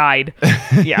that have died.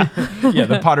 Yeah. Yeah,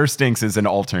 the Potter Stinks is an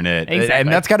alternate. Exactly. And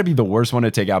that's got to be the worst one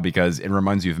to take out because it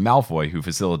reminds you of Malfoy, who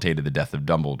facilitated the death of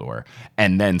Dumbledore.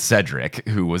 And then Cedric,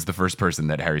 who was the first person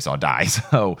that Harry saw die.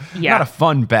 So not a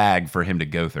fun bag for him to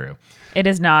go through. It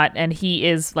is not, and he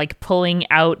is like pulling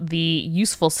out the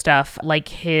useful stuff like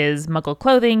his Muggle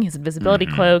clothing, his invisibility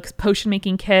cloak,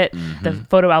 potion-making kit, the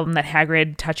photo album that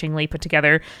Hagrid touchingly put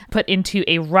together, put into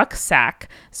a rucksack.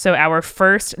 So our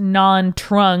first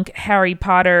non-trunk Harry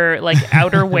Potter like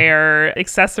outerwear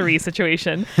accessory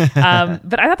situation.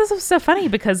 But I thought this was so funny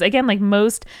because, again, like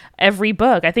most every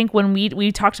book, I think when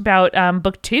we talked about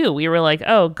book 2, we were like,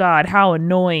 oh God, how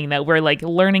annoying that we're like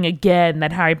learning again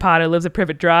that Harry Potter lives at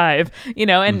Privet Drive. You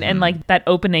know, and like that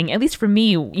opening, at least for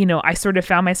me, you know, I sort of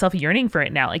found myself yearning for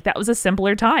it now. Like that was a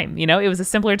simpler time, you know, it was a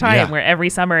simpler time where every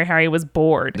summer Harry was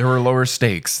bored. There were lower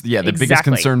stakes. Yeah, the biggest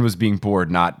concern was being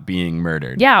bored, not being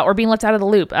murdered. Yeah, or being left out of the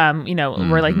loop.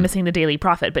 We're like missing the Daily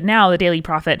Prophet. But now the Daily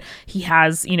Prophet, he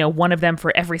has, one of them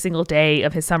for every single day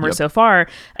of his summer so far.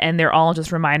 And they're all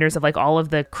just reminders of like all of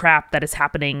the crap that is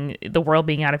happening, the world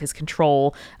being out of his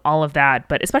control, all of that.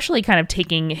 But especially kind of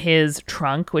taking his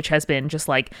trunk, which has been just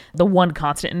like the one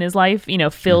constant in his life,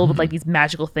 filled with like these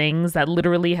magical things that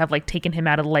literally have like taken him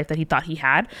out of the life that he thought he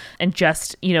had. And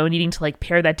just, needing to like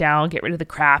pare that down, get rid of the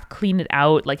crap, clean it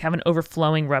out, like have an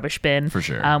overflowing rubbish bin for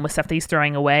sure. With stuff that he's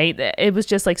throwing away. It was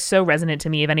just like so resonant to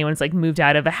me. If anyone's like moved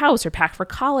out of a house or packed for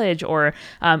college or,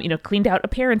 cleaned out a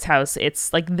parent's house,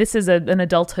 it's like this is an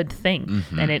adulthood thing.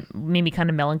 And it made me kind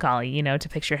of melancholy, to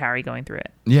picture Harry going through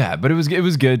it. Yeah, but it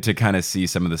was good to kind of see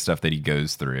some of the stuff that he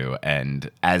goes through. And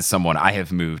as someone, I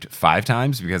have moved 5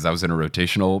 times because I was in a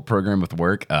rotational program with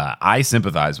work. I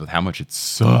sympathize with how much it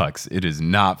sucks. It is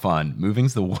not fun.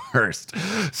 Moving's the worst.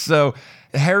 So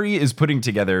Harry is putting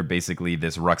together basically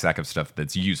this rucksack of stuff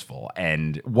that's useful.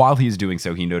 And while he's doing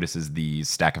so, he notices the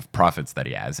stack of prophets that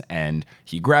he has. And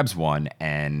he grabs one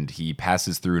and he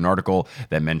passes through an article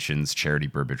that mentions Charity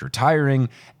Burbage retiring.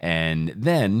 And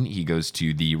then he goes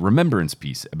to the remembrance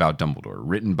piece about Dumbledore,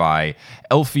 written by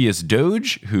Elphius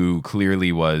Doge, who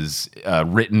clearly was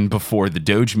written before the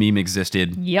Doge meme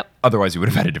existed. Yep. Otherwise, he would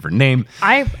have had a different name.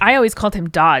 I always called him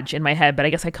Dodge in my head, but I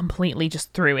guess I completely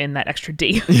just threw in that extra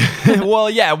D. Well,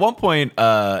 yeah, at one point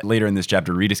later in this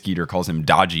chapter, Rita Skeeter calls him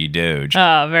Dodgy Doge.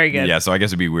 Oh, very good. Yeah, so I guess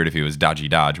it'd be weird if he was Dodgy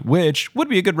Dodge, which would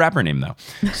be a good rapper name, though.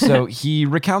 So he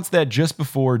recounts that just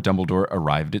before Dumbledore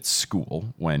arrived at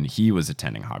school, when he was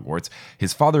attending Hogwarts,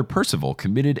 his father Percival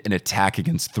committed an attack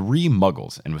against 3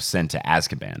 muggles and was sent to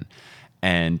Azkaban.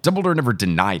 And Dumbledore never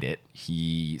denied it.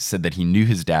 He said that he knew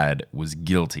his dad was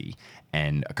guilty.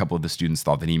 And a couple of the students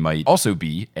thought that he might also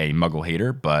be a muggle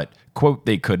hater, but, quote,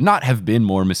 they could not have been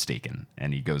more mistaken.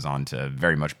 And he goes on to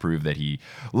very much prove that he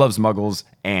loves muggles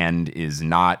and is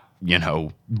not,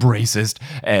 racist,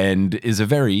 and is a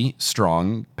very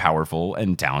strong, powerful,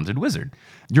 and talented wizard.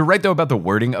 You're right, though, about the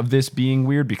wording of this being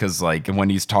weird, because, like, when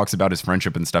he talks about his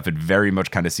friendship and stuff, it very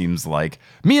much kind of seems like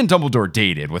me and Dumbledore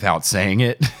dated without saying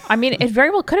it. I mean, it very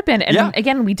well could have been. And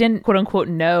again, we didn't, quote unquote,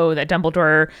 know that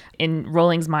Dumbledore, in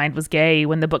Rowling's mind, was gay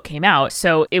when the book came out.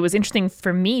 So it was interesting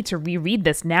for me to reread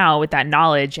this now with that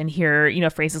knowledge and hear,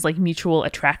 phrases like mutual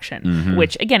attraction,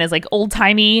 which, again, is like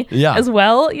old-timey as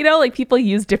well. Like people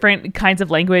use different kinds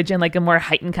of language and like a more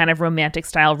heightened kind of romantic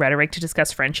style rhetoric to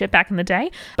discuss friendship back in the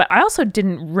day. But I also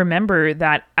didn't remember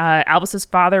that Albus's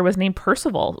father was named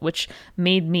Percival, which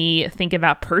made me think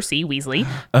about Percy Weasley.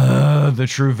 The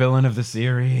true villain of the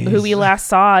series. Who we last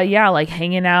saw, like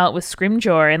hanging out with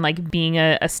Scrimgeour and like being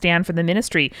a stand for the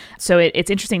Ministry. So it's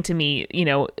interesting to me,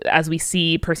 as we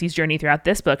see Percy's journey throughout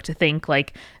this book, to think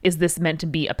like, is this meant to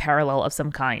be a parallel of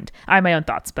some kind? I have my own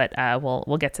thoughts, but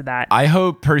we'll get to that. I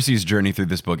hope Percy's journey through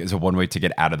this book is a one way to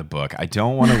get out of the book. I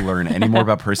don't want to learn any more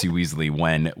about Percy Weasley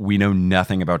when we know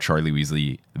nothing about Charlie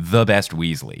Weasley, the best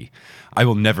Weasley. I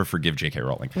will never forgive J.K.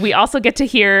 Rowling. We also get to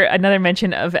hear another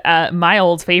mention of my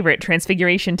old favorite,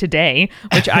 Transfiguration Today,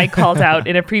 which I called out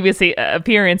in a previous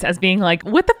appearance as being like,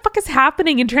 what the fuck is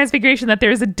happening in Transfiguration that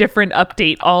there's a different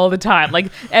update all the time? Like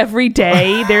every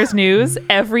day there's news,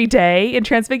 every day in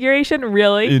Transfiguration,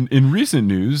 really? In recent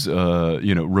news,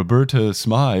 Roberta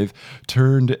Smythe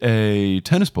turned a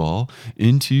tennis ball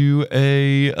into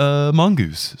a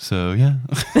mongoose. So, yeah.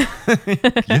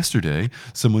 Yesterday,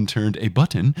 someone turned a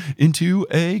button into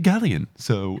a galleon.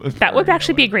 So that would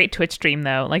actually be a great Twitch stream,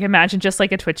 though. Like, imagine just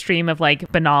like a Twitch stream of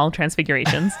like banal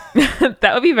transfigurations.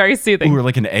 That would be very soothing. Or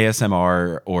like an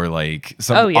ASMR or like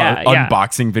some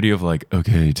unboxing video of like,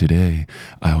 okay, today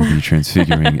I will be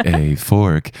transfiguring a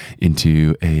fork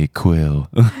into a quill.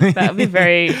 That would be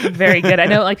very, very good. I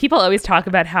know like people always talk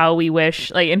about how we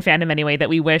wish, like in fandom anyway, that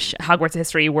we wish Hogwarts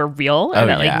history were real and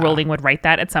that like Rowling would write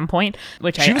that at some point,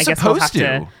 which I guess we'll have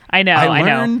to. I know. I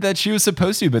learned that she was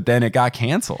supposed to, but then it got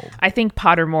canceled. I think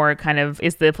Pottermore kind of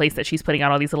is the place that she's putting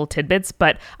out all these little tidbits,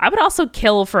 but I would also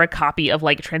kill for a copy of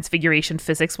like Transfiguration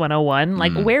Physics 101.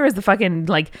 Like, where is the fucking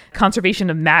like conservation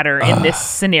of matter in this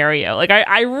scenario? Like,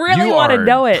 I really want to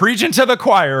know it. Preaching to the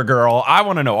choir, girl. I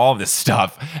want to know all this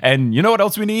stuff. And you know what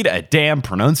else we need? A damn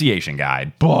pronunciation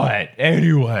guide. But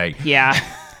anyway. Yeah.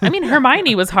 I mean,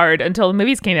 Hermione was hard until the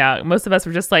movies came out. Most of us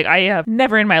were just like, I have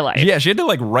never in my life. Yeah, she had to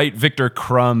like write Victor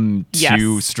Crumb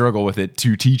to struggle with it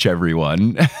to teach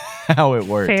everyone how it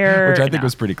worked, which I think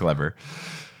was pretty clever.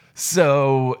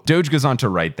 So Doge goes on to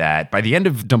write that by the end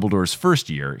of Dumbledore's first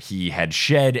year, he had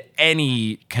shed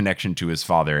any connection to his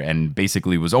father and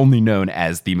basically was only known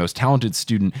as the most talented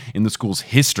student in the school's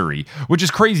history, which is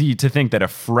crazy to think that a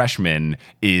freshman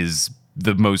is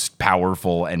the most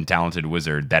powerful and talented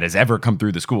wizard that has ever come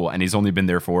through the school, and he's only been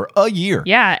there for a year.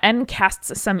 Yeah, and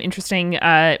casts some interesting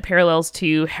parallels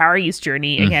to Harry's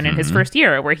journey again in his first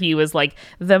year, where he was like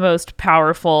the most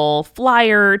powerful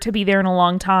flyer to be there in a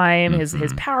long time.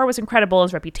 His power was incredible.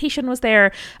 His reputation was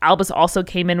there. Albus also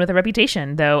came in with a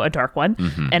reputation, though a dark one,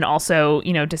 and also,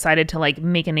 you know, decided to like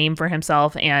make a name for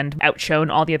himself and outshone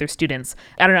all the other students.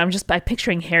 I don't know. I'm just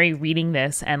picturing Harry reading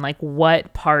this and like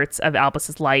what parts of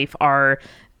Albus's life are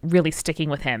really sticking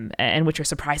with him and which are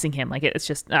surprising him. Like it's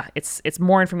just it's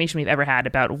more information we've ever had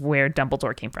about where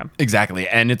Dumbledore came from. Exactly.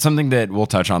 And it's something that we'll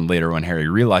touch on later when Harry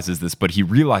realizes this, but he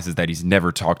realizes that he's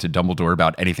never talked to Dumbledore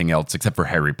about anything else except for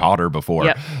Harry Potter before.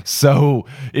 Yep. So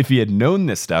if he had known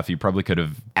this stuff, he probably could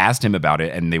have asked him about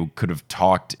it, and they could have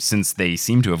talked, since they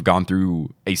seem to have gone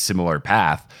through a similar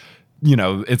path. You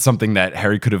know, it's something that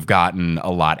Harry could have gotten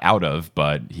a lot out of,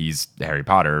 but he's Harry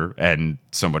Potter and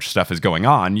so much stuff is going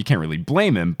on. You can't really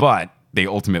blame him, but they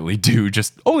ultimately do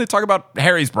just only talk about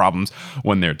Harry's problems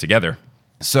when they're together.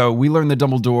 So we learn that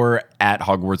Dumbledore at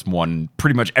Hogwarts won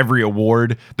pretty much every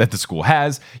award that the school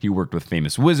has. He worked with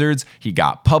famous wizards. He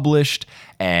got published.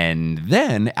 And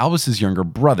then Albus's younger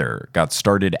brother got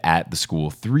started at the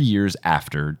school 3 years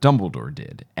after Dumbledore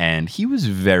did. And he was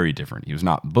very different. He was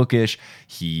not bookish.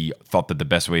 He thought that the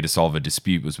best way to solve a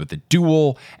dispute was with a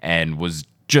duel and was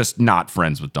just not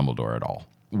friends with Dumbledore at all.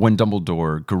 When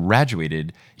Dumbledore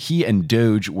graduated, he and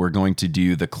Doge were going to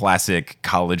do the classic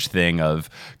college thing of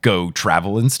go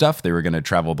travel and stuff. They were going to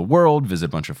travel the world, visit a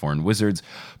bunch of foreign wizards.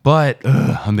 But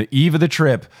on the eve of the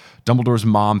trip, Dumbledore's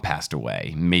mom passed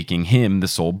away, making him the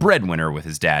sole breadwinner with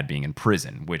his dad being in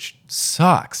prison, which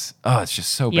sucks. Oh, it's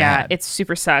just so bad. Yeah, it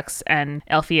super sucks. And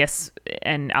Alpheus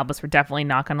and Albus were definitely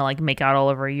not going to like make out all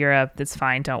over Europe. That's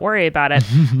fine. Don't worry about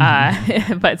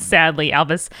it. But sadly,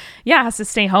 Albus, has to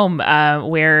stay home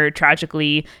where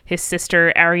tragically his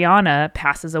sister Ariana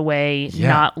passes away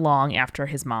not long after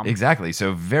his mom. Exactly.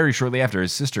 So very shortly after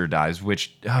his sister dies,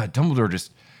 which Dumbledore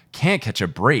just can't catch a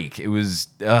break. It was,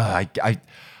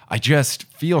 I just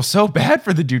feel so bad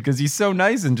for the dude because he's so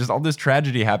nice and just all this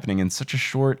tragedy happening in such a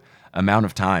short amount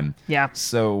of time. Yeah.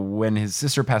 So when his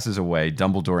sister passes away,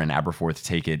 Dumbledore and Aberforth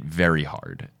take it very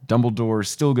hard. Dumbledore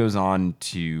still goes on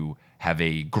to have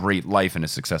a great life and a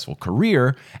successful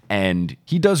career, and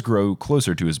he does grow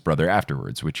closer to his brother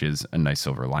afterwards, which is a nice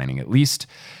silver lining at least.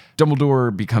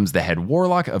 Dumbledore becomes the head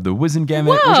warlock of the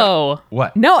Wizengamot. Whoa!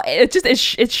 What? No,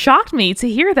 it shocked me to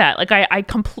hear that. Like I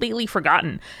completely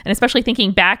forgotten, and especially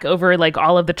thinking back over like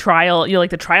all of the trial, like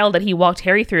the trial that he walked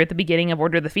Harry through at the beginning of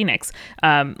Order of the Phoenix.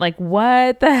 Like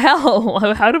what the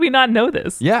hell? How do we not know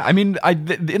this? Yeah, I mean,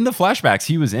 in the flashbacks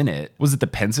he was in it. Was it the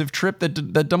pensive trip that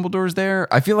Dumbledore's there?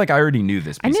 I feel like I already knew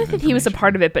this. I knew that he was a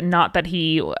part of it, but not that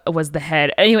he was the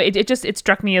head. Anyway, it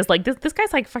struck me as like this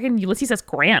guy's like fucking Ulysses S.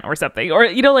 Grant or something, or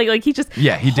like he just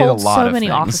he did a lot so of many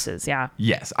things. offices. Yeah.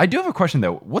 Yes, I do have a question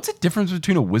though. What's the difference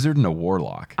between a wizard and a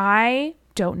warlock? I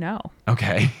don't know.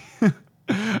 Okay.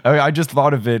 I just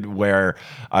thought of it where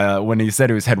when he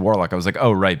said it was head warlock, I was like,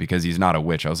 oh, right, because he's not a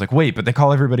witch. I was like, wait, but they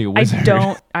call everybody a wizard.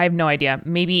 I have no idea.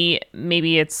 Maybe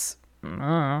it's...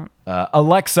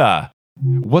 Alexa,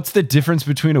 what's the difference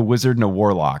between a wizard and a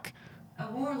warlock?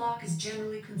 A warlock is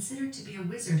generally considered to be a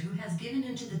wizard who has given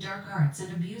into the dark arts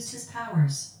and abused his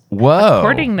powers. Whoa.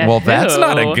 According to well, who? That's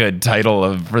not a good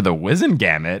title for the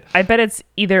Wizengamot. I bet it's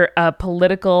either a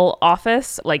political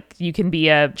office, like you can be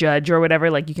a judge or whatever,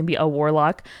 like you can be a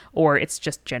warlock, or it's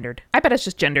just gendered. I bet it's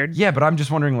just gendered. Yeah, but I'm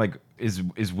just wondering, like,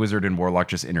 is wizard and warlock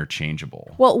just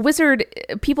interchangeable? Well, wizard,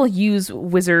 people use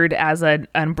wizard as an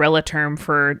umbrella term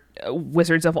for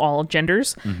wizards of all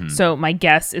genders. Mm-hmm. So my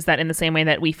guess is that in the same way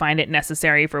that we find it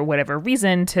necessary for whatever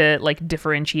reason to like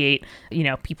differentiate,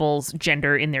 people's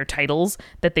gender in their titles,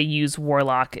 that they use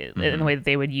warlock in the way that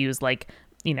they would use like,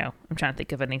 I'm trying to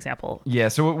think of an example. Yeah,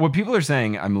 so what people are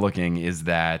saying, I'm looking, is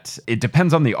that it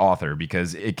depends on the author,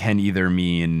 because it can either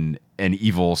mean an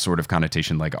evil sort of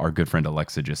connotation like our good friend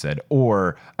Alexa just said,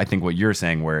 or I think what you're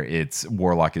saying where it's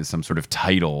warlock is some sort of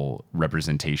title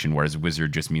representation, whereas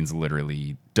wizard just means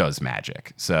literally does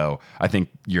magic. So I think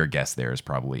your guess there is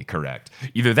probably correct.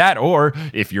 Either that, or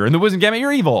if you're in the Wizengamot,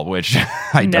 you're evil, which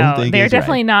I don't think they're is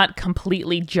definitely right. Not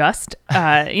completely just,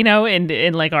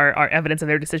 in like our evidence of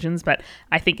their decisions, but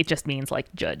I think it just means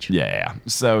like judge. Yeah.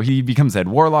 So he becomes head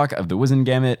warlock of the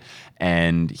Wizengamot,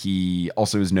 and he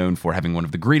also is known for having one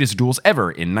of the greatest duels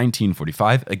ever in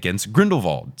 1945 against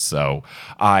Grindelwald. So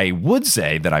I would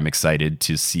say that I'm excited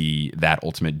to see that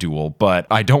ultimate duel, but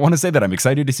I don't want to say that I'm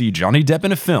excited to see Johnny Depp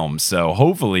in a film. So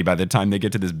hopefully by the time they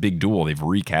get to this big duel, they've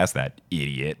recast that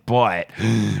idiot, but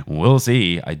we'll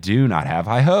see. I do not have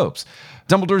high hopes.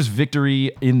 Dumbledore's victory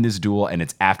in this duel and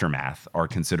its aftermath are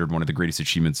considered one of the greatest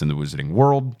achievements in the wizarding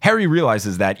world. Harry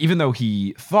realizes that even though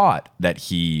he thought that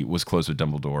he was close with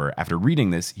Dumbledore, after reading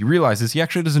this, he realizes he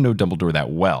actually doesn't know Dumbledore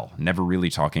that well, never really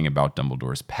talking about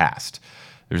Dumbledore's past.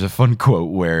 There's a fun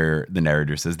quote where the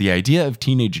narrator says, "The idea of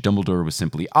teenage Dumbledore was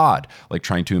simply odd, like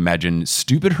trying to imagine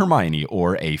stupid Hermione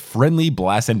or a friendly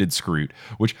Blass-ended Scroot,"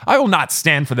 which I will not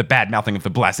stand for the bad-mouthing of the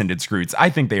Blass-ended Scroots. I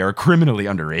think they are criminally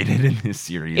underrated in this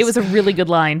series. It was a really good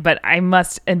line, but I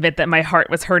must admit that my heart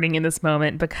was hurting in this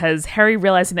moment because Harry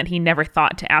realizing that he never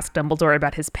thought to ask Dumbledore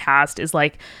about his past is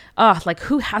like,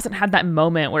 who hasn't had that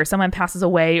moment where someone passes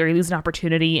away or you lose an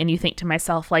opportunity and you think to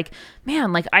myself, like,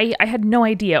 man, like I had no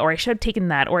idea, or I should have taken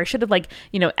that, or I should have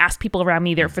asked people around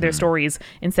me for their stories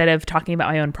instead of talking about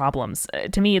my own problems.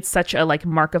 To me, it's such a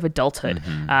mark of adulthood.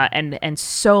 And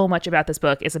so much about this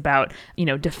book is about,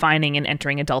 defining and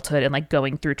entering adulthood and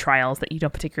going through trials that you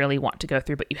don't particularly want to go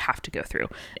through, but you have to go through.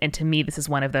 And to me, this is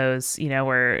one of those,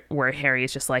 where Harry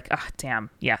is just like, oh, damn,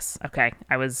 yes, okay.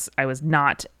 I was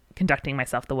not conducting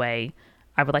myself the way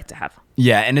I would like to have.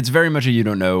 Yeah, and it's very much a you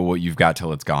don't know what you've got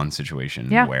till it's gone situation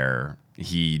where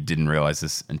he didn't realize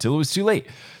this until it was too late.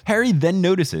 Harry then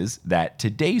notices that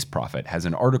today's Prophet has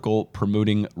an article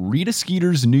promoting Rita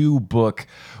Skeeter's new book,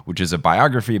 which is a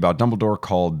biography about Dumbledore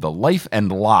called The Life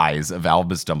and Lies of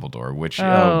Albus Dumbledore, which,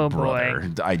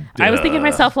 brother. I was thinking to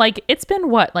myself, it's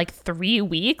been 3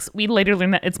 weeks? We later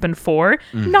learned that it's been 4.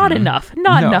 Not enough.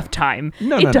 Not enough time.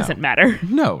 It doesn't matter.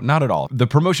 No, not at all. The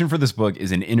promotion for this book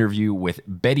is an interview with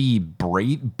Betty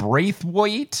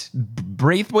Braithwaite.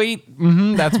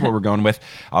 That's what we're going with.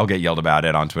 I'll get yelled about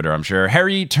it on Twitter, I'm sure.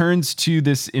 Harry turns to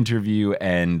this interview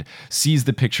and sees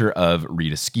the picture of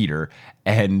Rita Skeeter,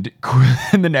 and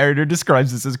the narrator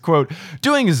describes this as, quote,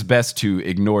 "Doing his best to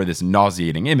ignore this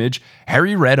nauseating image,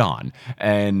 Harry read on."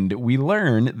 And we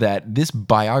learn that this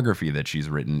biography that she's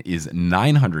written is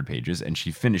 900 pages, and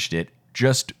she finished it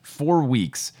just 4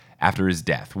 weeks after his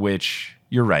death, which,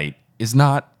 you're right, is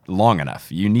not long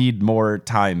enough. You need more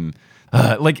time.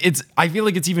 I feel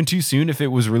like it's even too soon if it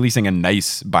was releasing a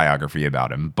nice biography about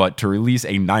him, but to release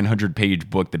a 900-page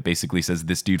book that basically says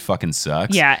this dude fucking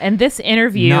sucks. Yeah, and this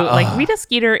interview, Rita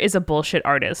Skeeter is a bullshit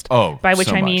artist. Oh, by which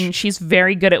so I mean much. she's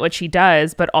very good at what she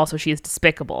does, but also she is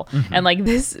despicable. And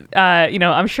this,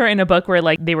 I'm sure in a book where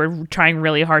they were trying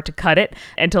really hard to cut it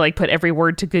and to put every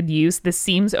word to good use, this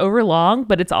seems overlong,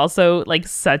 but it's also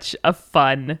such a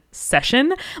fun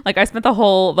session. I spent the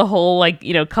whole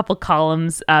couple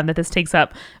columns that this takes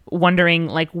up wondering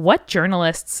what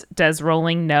journalists does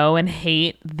Rowling know and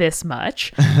hate this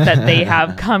much that they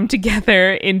have come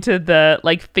together into the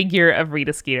figure of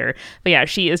Rita Skeeter. But yeah,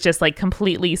 she is just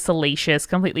completely salacious,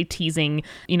 completely teasing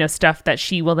stuff that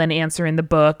she will then answer in the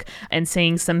book, and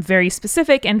saying some very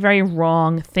specific and very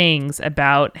wrong things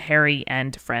about Harry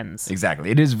and friends. Exactly.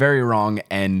 It is very wrong,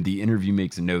 and the interview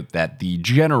makes a note that the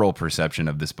general perception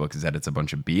of this book is that it's a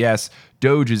bunch of BS.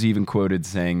 Doge is even quoted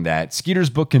saying that Skeeter's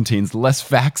book contains less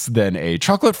facts than a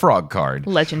chocolate frog card.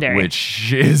 Legendary.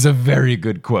 Which is a very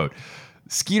good quote.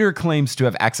 Skeeter claims to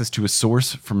have access to a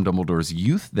source from Dumbledore's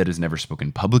youth that has never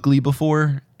spoken publicly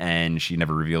before, and she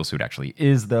never reveals who it actually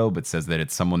is, though, but says that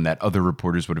it's someone that other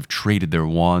reporters would have traded their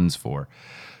wands for.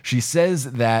 She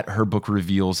says that her book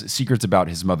reveals secrets about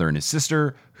his mother and his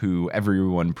sister, who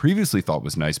everyone previously thought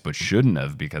was nice but shouldn't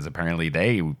have, because apparently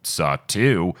they saw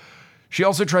too. She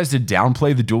also tries to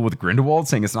downplay the duel with Grindelwald,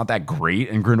 saying it's not that great,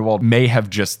 and Grindelwald may have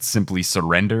just simply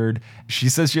surrendered. She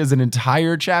says she has an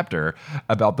entire chapter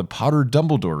about the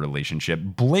Potter-Dumbledore relationship,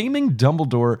 blaming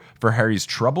Dumbledore for Harry's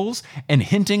troubles, and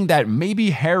hinting that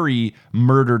maybe Harry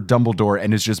murdered Dumbledore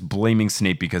and is just blaming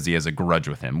Snape because he has a grudge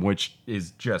with him, which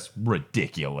is just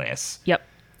ridiculous. Yep.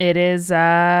 It is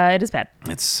bad.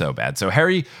 It's so bad. So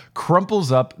Harry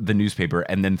crumples up the newspaper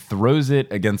and then throws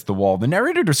it against the wall. The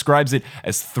narrator describes it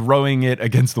as throwing it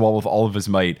against the wall with all of his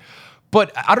might.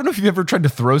 But I don't know if you've ever tried to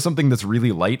throw something that's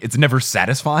really light. It's never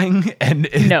satisfying, and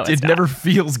it never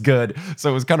feels good.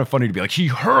 So it was kind of funny to be like, he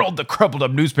hurled the crumpled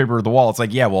up newspaper at the wall. It's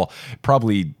like, yeah, well,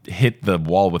 probably hit the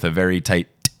wall with a very tight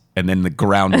and then the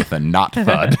ground with a not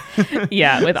thud.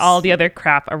 Yeah, with all the other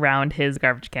crap around his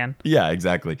garbage can. Yeah,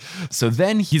 exactly. So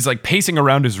then he's pacing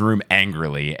around his room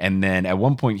angrily, and then at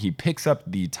one point he picks up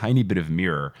the tiny bit of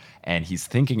mirror, and he's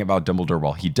thinking about Dumbledore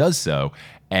while he does so,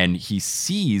 and he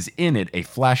sees in it a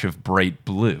flash of bright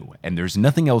blue, and there's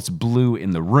nothing else blue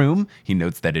in the room. He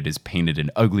notes that it is painted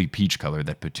an ugly peach color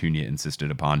that Petunia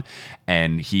insisted upon,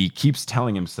 and he keeps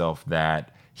telling himself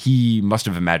that he must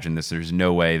have imagined this. There's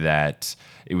no way that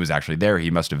it was actually there. He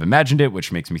must have imagined it,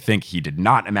 which makes me think he did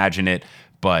not imagine it.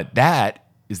 But that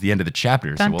is the end of the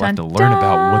chapter, so we'll have to learn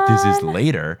about what this is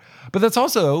later. But that's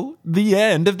also the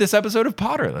end of this episode of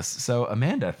Potterless. So,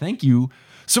 Amanda, thank you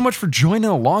so much for joining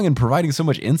along and providing so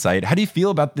much insight. How do you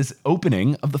feel about this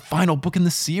opening of the final book in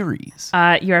the series?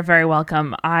 You're very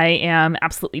welcome. I am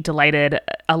absolutely delighted.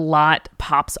 A lot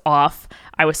pops off.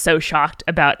 I was so shocked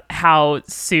about how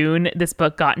soon this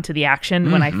book got into the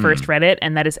action when I first read it,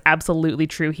 and that is absolutely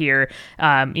true here.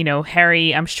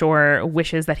 Harry, I'm sure,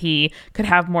 wishes that he could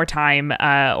have more time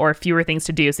or fewer things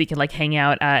to do so he can hang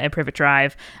out at Privet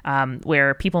Drive,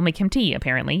 where people make him tea,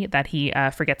 apparently, that he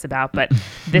forgets about. But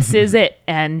this is it.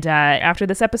 And after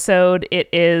this episode, it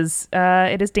is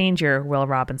danger, Will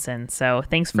Robinson. So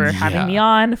thanks for having me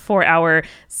on for our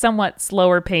somewhat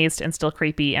slower paced and still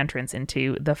creepy entrance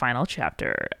into the final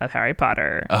chapter of Harry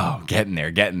Potter. Oh, getting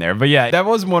there. But yeah, that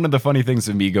was one of the funny things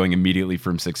of me going immediately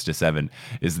from 6 to 7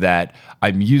 is that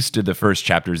I'm used to the first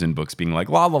chapters in books being like,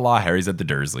 la la la, Harry's at the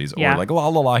Dursleys, or like, la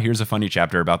la la, here's a funny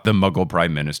chapter about the Muggle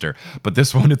Prime Minister. But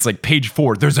this one, it's like page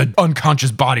 4, there's an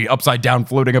unconscious body upside down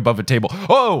floating above a table.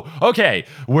 Oh, okay,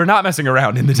 we're not messing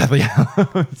around in the Deathly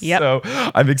Hallows. So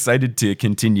I'm excited to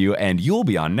continue, and you'll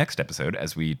be on next episode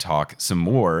as we talk some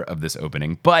more of this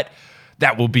opening, but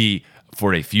that will be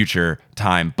for a future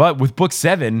time. But with book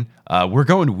 7, we're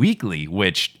going weekly,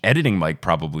 which editing Mike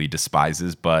probably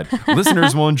despises, but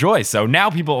listeners will enjoy. So now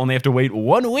people only have to wait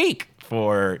 1 week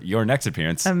for your next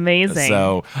appearance. Amazing.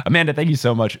 So, Amanda, thank you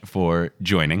so much for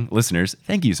joining. Listeners,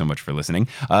 thank you so much for listening.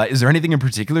 Is there anything in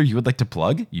particular you would like to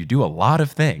plug? You do a lot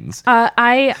of things.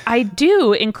 I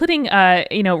do, including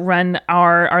run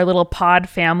our little pod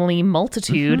family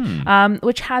Multitude,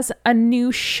 which has a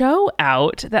new show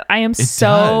out that I am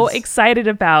so excited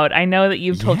about. I know that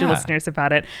you've told your listeners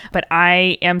about it, but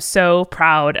I am so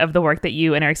proud of the work that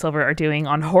you and Eric Silver are doing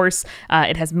on Horse.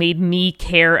 It has made me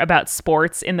care about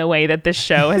sports in the way that this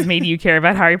show has made you care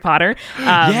about Harry Potter.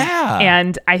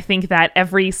 And I think that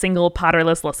every single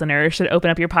Potterless listener should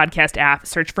open up your podcast app,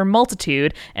 search for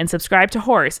Multitude, and subscribe to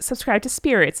Horse, subscribe to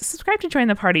Spirits, subscribe to Join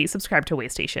the Party, subscribe to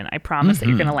Waystation. I promise that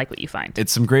you're going to like what you find.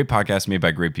 It's some great podcasts made by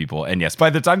great people. And yes,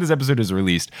 by the time this episode is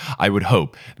released, I would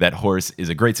hope that Horse is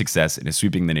a great success and is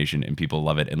sweeping the nation and people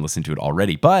love it and listen to it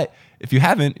already. But if you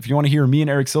haven't, if you want to hear me and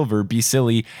Eric Silver be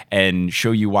silly and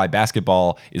show you why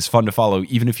basketball is fun to follow,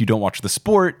 even if you don't watch the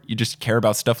sport, you just care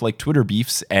about stuff like Twitter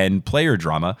beefs and player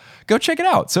drama, go check it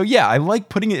out. So yeah, I like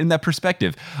putting it in that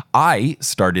perspective. I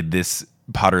started this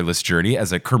Potterless journey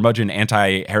as a curmudgeon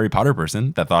anti-Harry Potter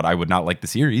person that thought I would not like the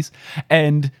series.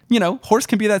 And, Horse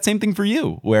can be that same thing for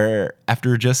you, where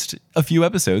after just a few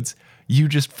episodes, you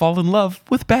just fall in love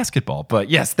with basketball. But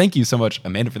yes, thank you so much,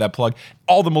 Amanda, for that plug.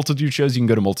 All the Multitude shows, you can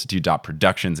go to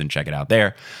multitude.productions and check it out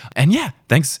there. And yeah,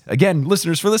 thanks again,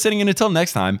 listeners, for listening. And until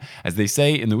next time, as they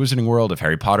say in the Wizarding World of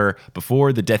Harry Potter,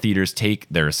 before the Death Eaters take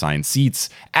their assigned seats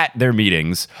at their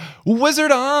meetings,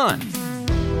 wizard on!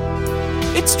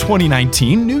 It's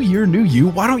 2019, new year, new you.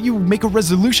 Why don't you make a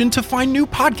resolution to find new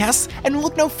podcasts and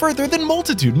look no further than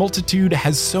Multitude? Multitude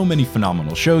has so many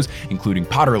phenomenal shows, including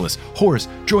Potterless, Horse,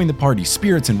 Join the Party,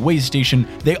 Spirits, and Waystation.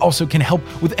 They also can help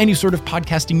with any sort of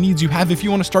podcasting needs you have. If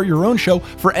you want to start your own show,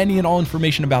 for any and all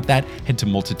information about that, head to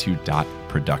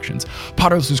multitude.productions.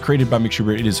 Potterless is created by Mick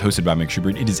Schubert. It is hosted by Mick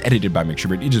Schubert. It is edited by Mick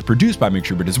Schubert. It is produced by Mick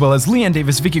Schubert, as well as Leanne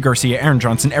Davis, Vicky Garcia, Aaron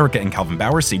Johnson, Erica and Calvin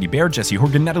Bauer, Sadie Baer, Jesse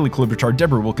Horgan, Natalie Klobuchar,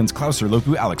 Deborah Wilkins, Klaus Lopu,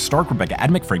 Alex Stark, Rebecca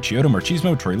Admick, Frank Chiodo,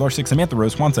 Marchismo, Troy Larsick, Samantha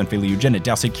Rose, Juan Sanfeli, Janet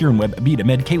Dowsett, Kieran Webb, Abid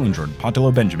Ahmed, Caitlin Jordan,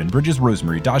 Pontelo, Benjamin Bridges,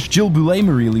 Rosemary Dosh, Jill Boulay,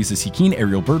 Maria-Lisa Sikeen,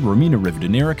 Ariel Bird, Romina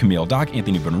Rivadeneira, Camille Dock,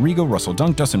 Anthony Bonarigo, Russell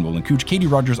Dunk, Dustin Wolin Cooch, Katie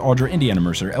Rogers, Audra, Indiana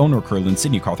Mercer, Eleanor Curlin,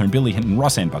 Sydney Cawthorn, Billy Hinton,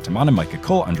 Rossanne Batamana, Micah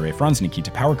Cole, Andrea Franz, Nikita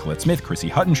Power, Colette Smith, Chrissy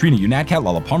Hutton, Trina Unadcat,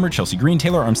 Lala Palmer, Chelsea Green,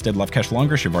 Taylor Armstead, Lovekesh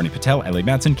Longer, Shivarni Patel, L.A.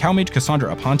 Madsen, Calmage,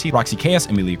 Cassandra Aponte, Roxy Chaos,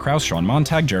 Emilia Krause, Sean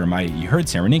Montag, Jeremiah E. Hurd,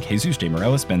 Sarah Nink, Jesus J.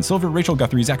 Morellis, Ben Silver, Rachel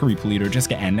Guthrie, Zachary Polito,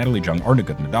 Jessica Ann, Natalie Jung, Arna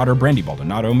Guthnadar, Brandy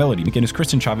Baldonado, Melody McGinnis,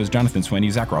 Kristen Chavez, Jonathan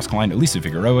Swaney, Zach Ross Klein, Elisa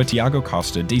Figueroa, Tiago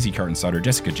Costa, Daisy Carton-Sutter,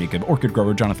 Jessica Jacob, Orchid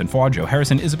Grower, Jonathan Faw, Joe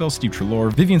Harrison, Isabel, Steve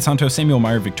Trelaw, Vivian Santos, Samuel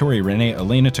Meyer, Victoria Renee,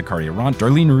 Elena Takaria Ront,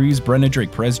 Darlene Ruiz, Brenna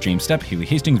Drake Perez, James Stepp, Haley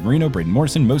Hastings, Marino, Braden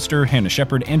Morrison, Moster, Hannah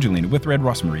Shepard, Angelina Withred,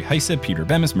 Ross Marie Heise, Peter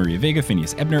Bemis, Maria Vega,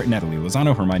 Phineas Ebner, Natalie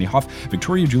Lozano, Hermione Hoff,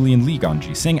 Victoria Julian, Lee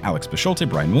Ganji Singh, Alex Bisholte,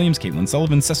 Brian Williams, Caitlin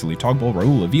Sullivan, Cecily Togball,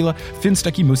 Raul Avila, Finn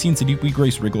Stuckey, Mosin Siddiqui,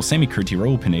 Grace Riggle, Sammy Curti,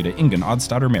 Raul Pineda, Ingan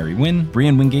Oddstadter, Mary Wynn,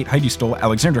 Brian Wingate, Heidi Stoll,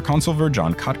 Alexandra Consulver,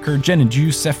 John Kotker, Jen and Jew,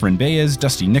 Sefrin Baez,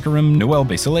 Dusty Nickerum, Noel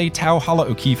Baselet, Tao, Hala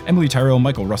O'Keefe, Emily Tyrell,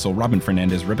 Michael Russell, Robin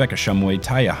Fernandez, Rebecca Shumway,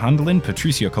 Taya Handlin,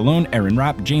 Patricia Colon, Aaron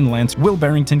Rapp, Jane Lance, Will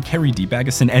Barrington, Carrie D.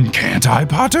 Baggeson, and Can't I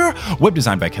Potter? Web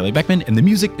designed by Kelly Beckman, and the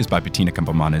music is by Bettina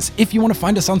Campomanes. If you you want to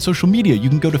find us on social media, you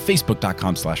can go to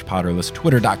facebook.com/Potterless,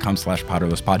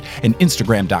 twitter.com/PotterlessPod, and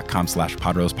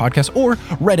instagram.com/PotterlessPodcast, or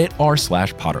Reddit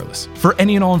r/Potterless. For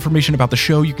any and all information about the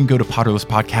show, you can go to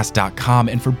PotterlessPodcast.com,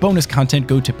 and for bonus content,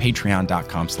 go to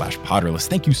patreon.com/Potterless.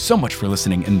 Thank you so much for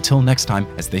listening, and until next time,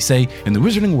 as they say in the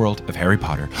wizarding world of Harry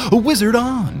Potter, a wizard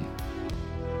on!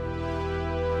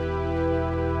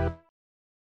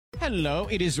 Hello,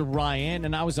 it is Ryan,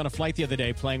 and I was on a flight the other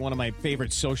day playing one of my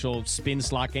favorite social spin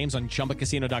slot games on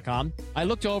ChumbaCasino.com. I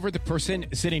looked over at the person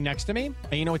sitting next to me, and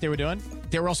you know what they were doing?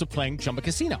 They were also playing Chumba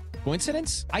Casino.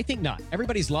 Coincidence? I think not.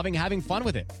 Everybody's loving having fun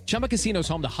with it. Chumba Casino is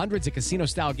home to hundreds of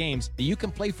casino-style games that you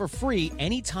can play for free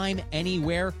anytime,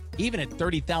 anywhere, even at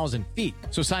 30,000 feet.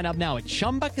 So sign up now at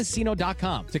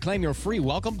ChumbaCasino.com to claim your free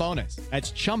welcome bonus.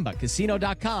 That's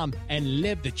ChumbaCasino.com and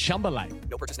live the Chumba life.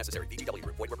 No purchase necessary. VGW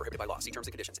Group. Void where prohibited by law. See terms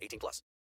and conditions. 18+.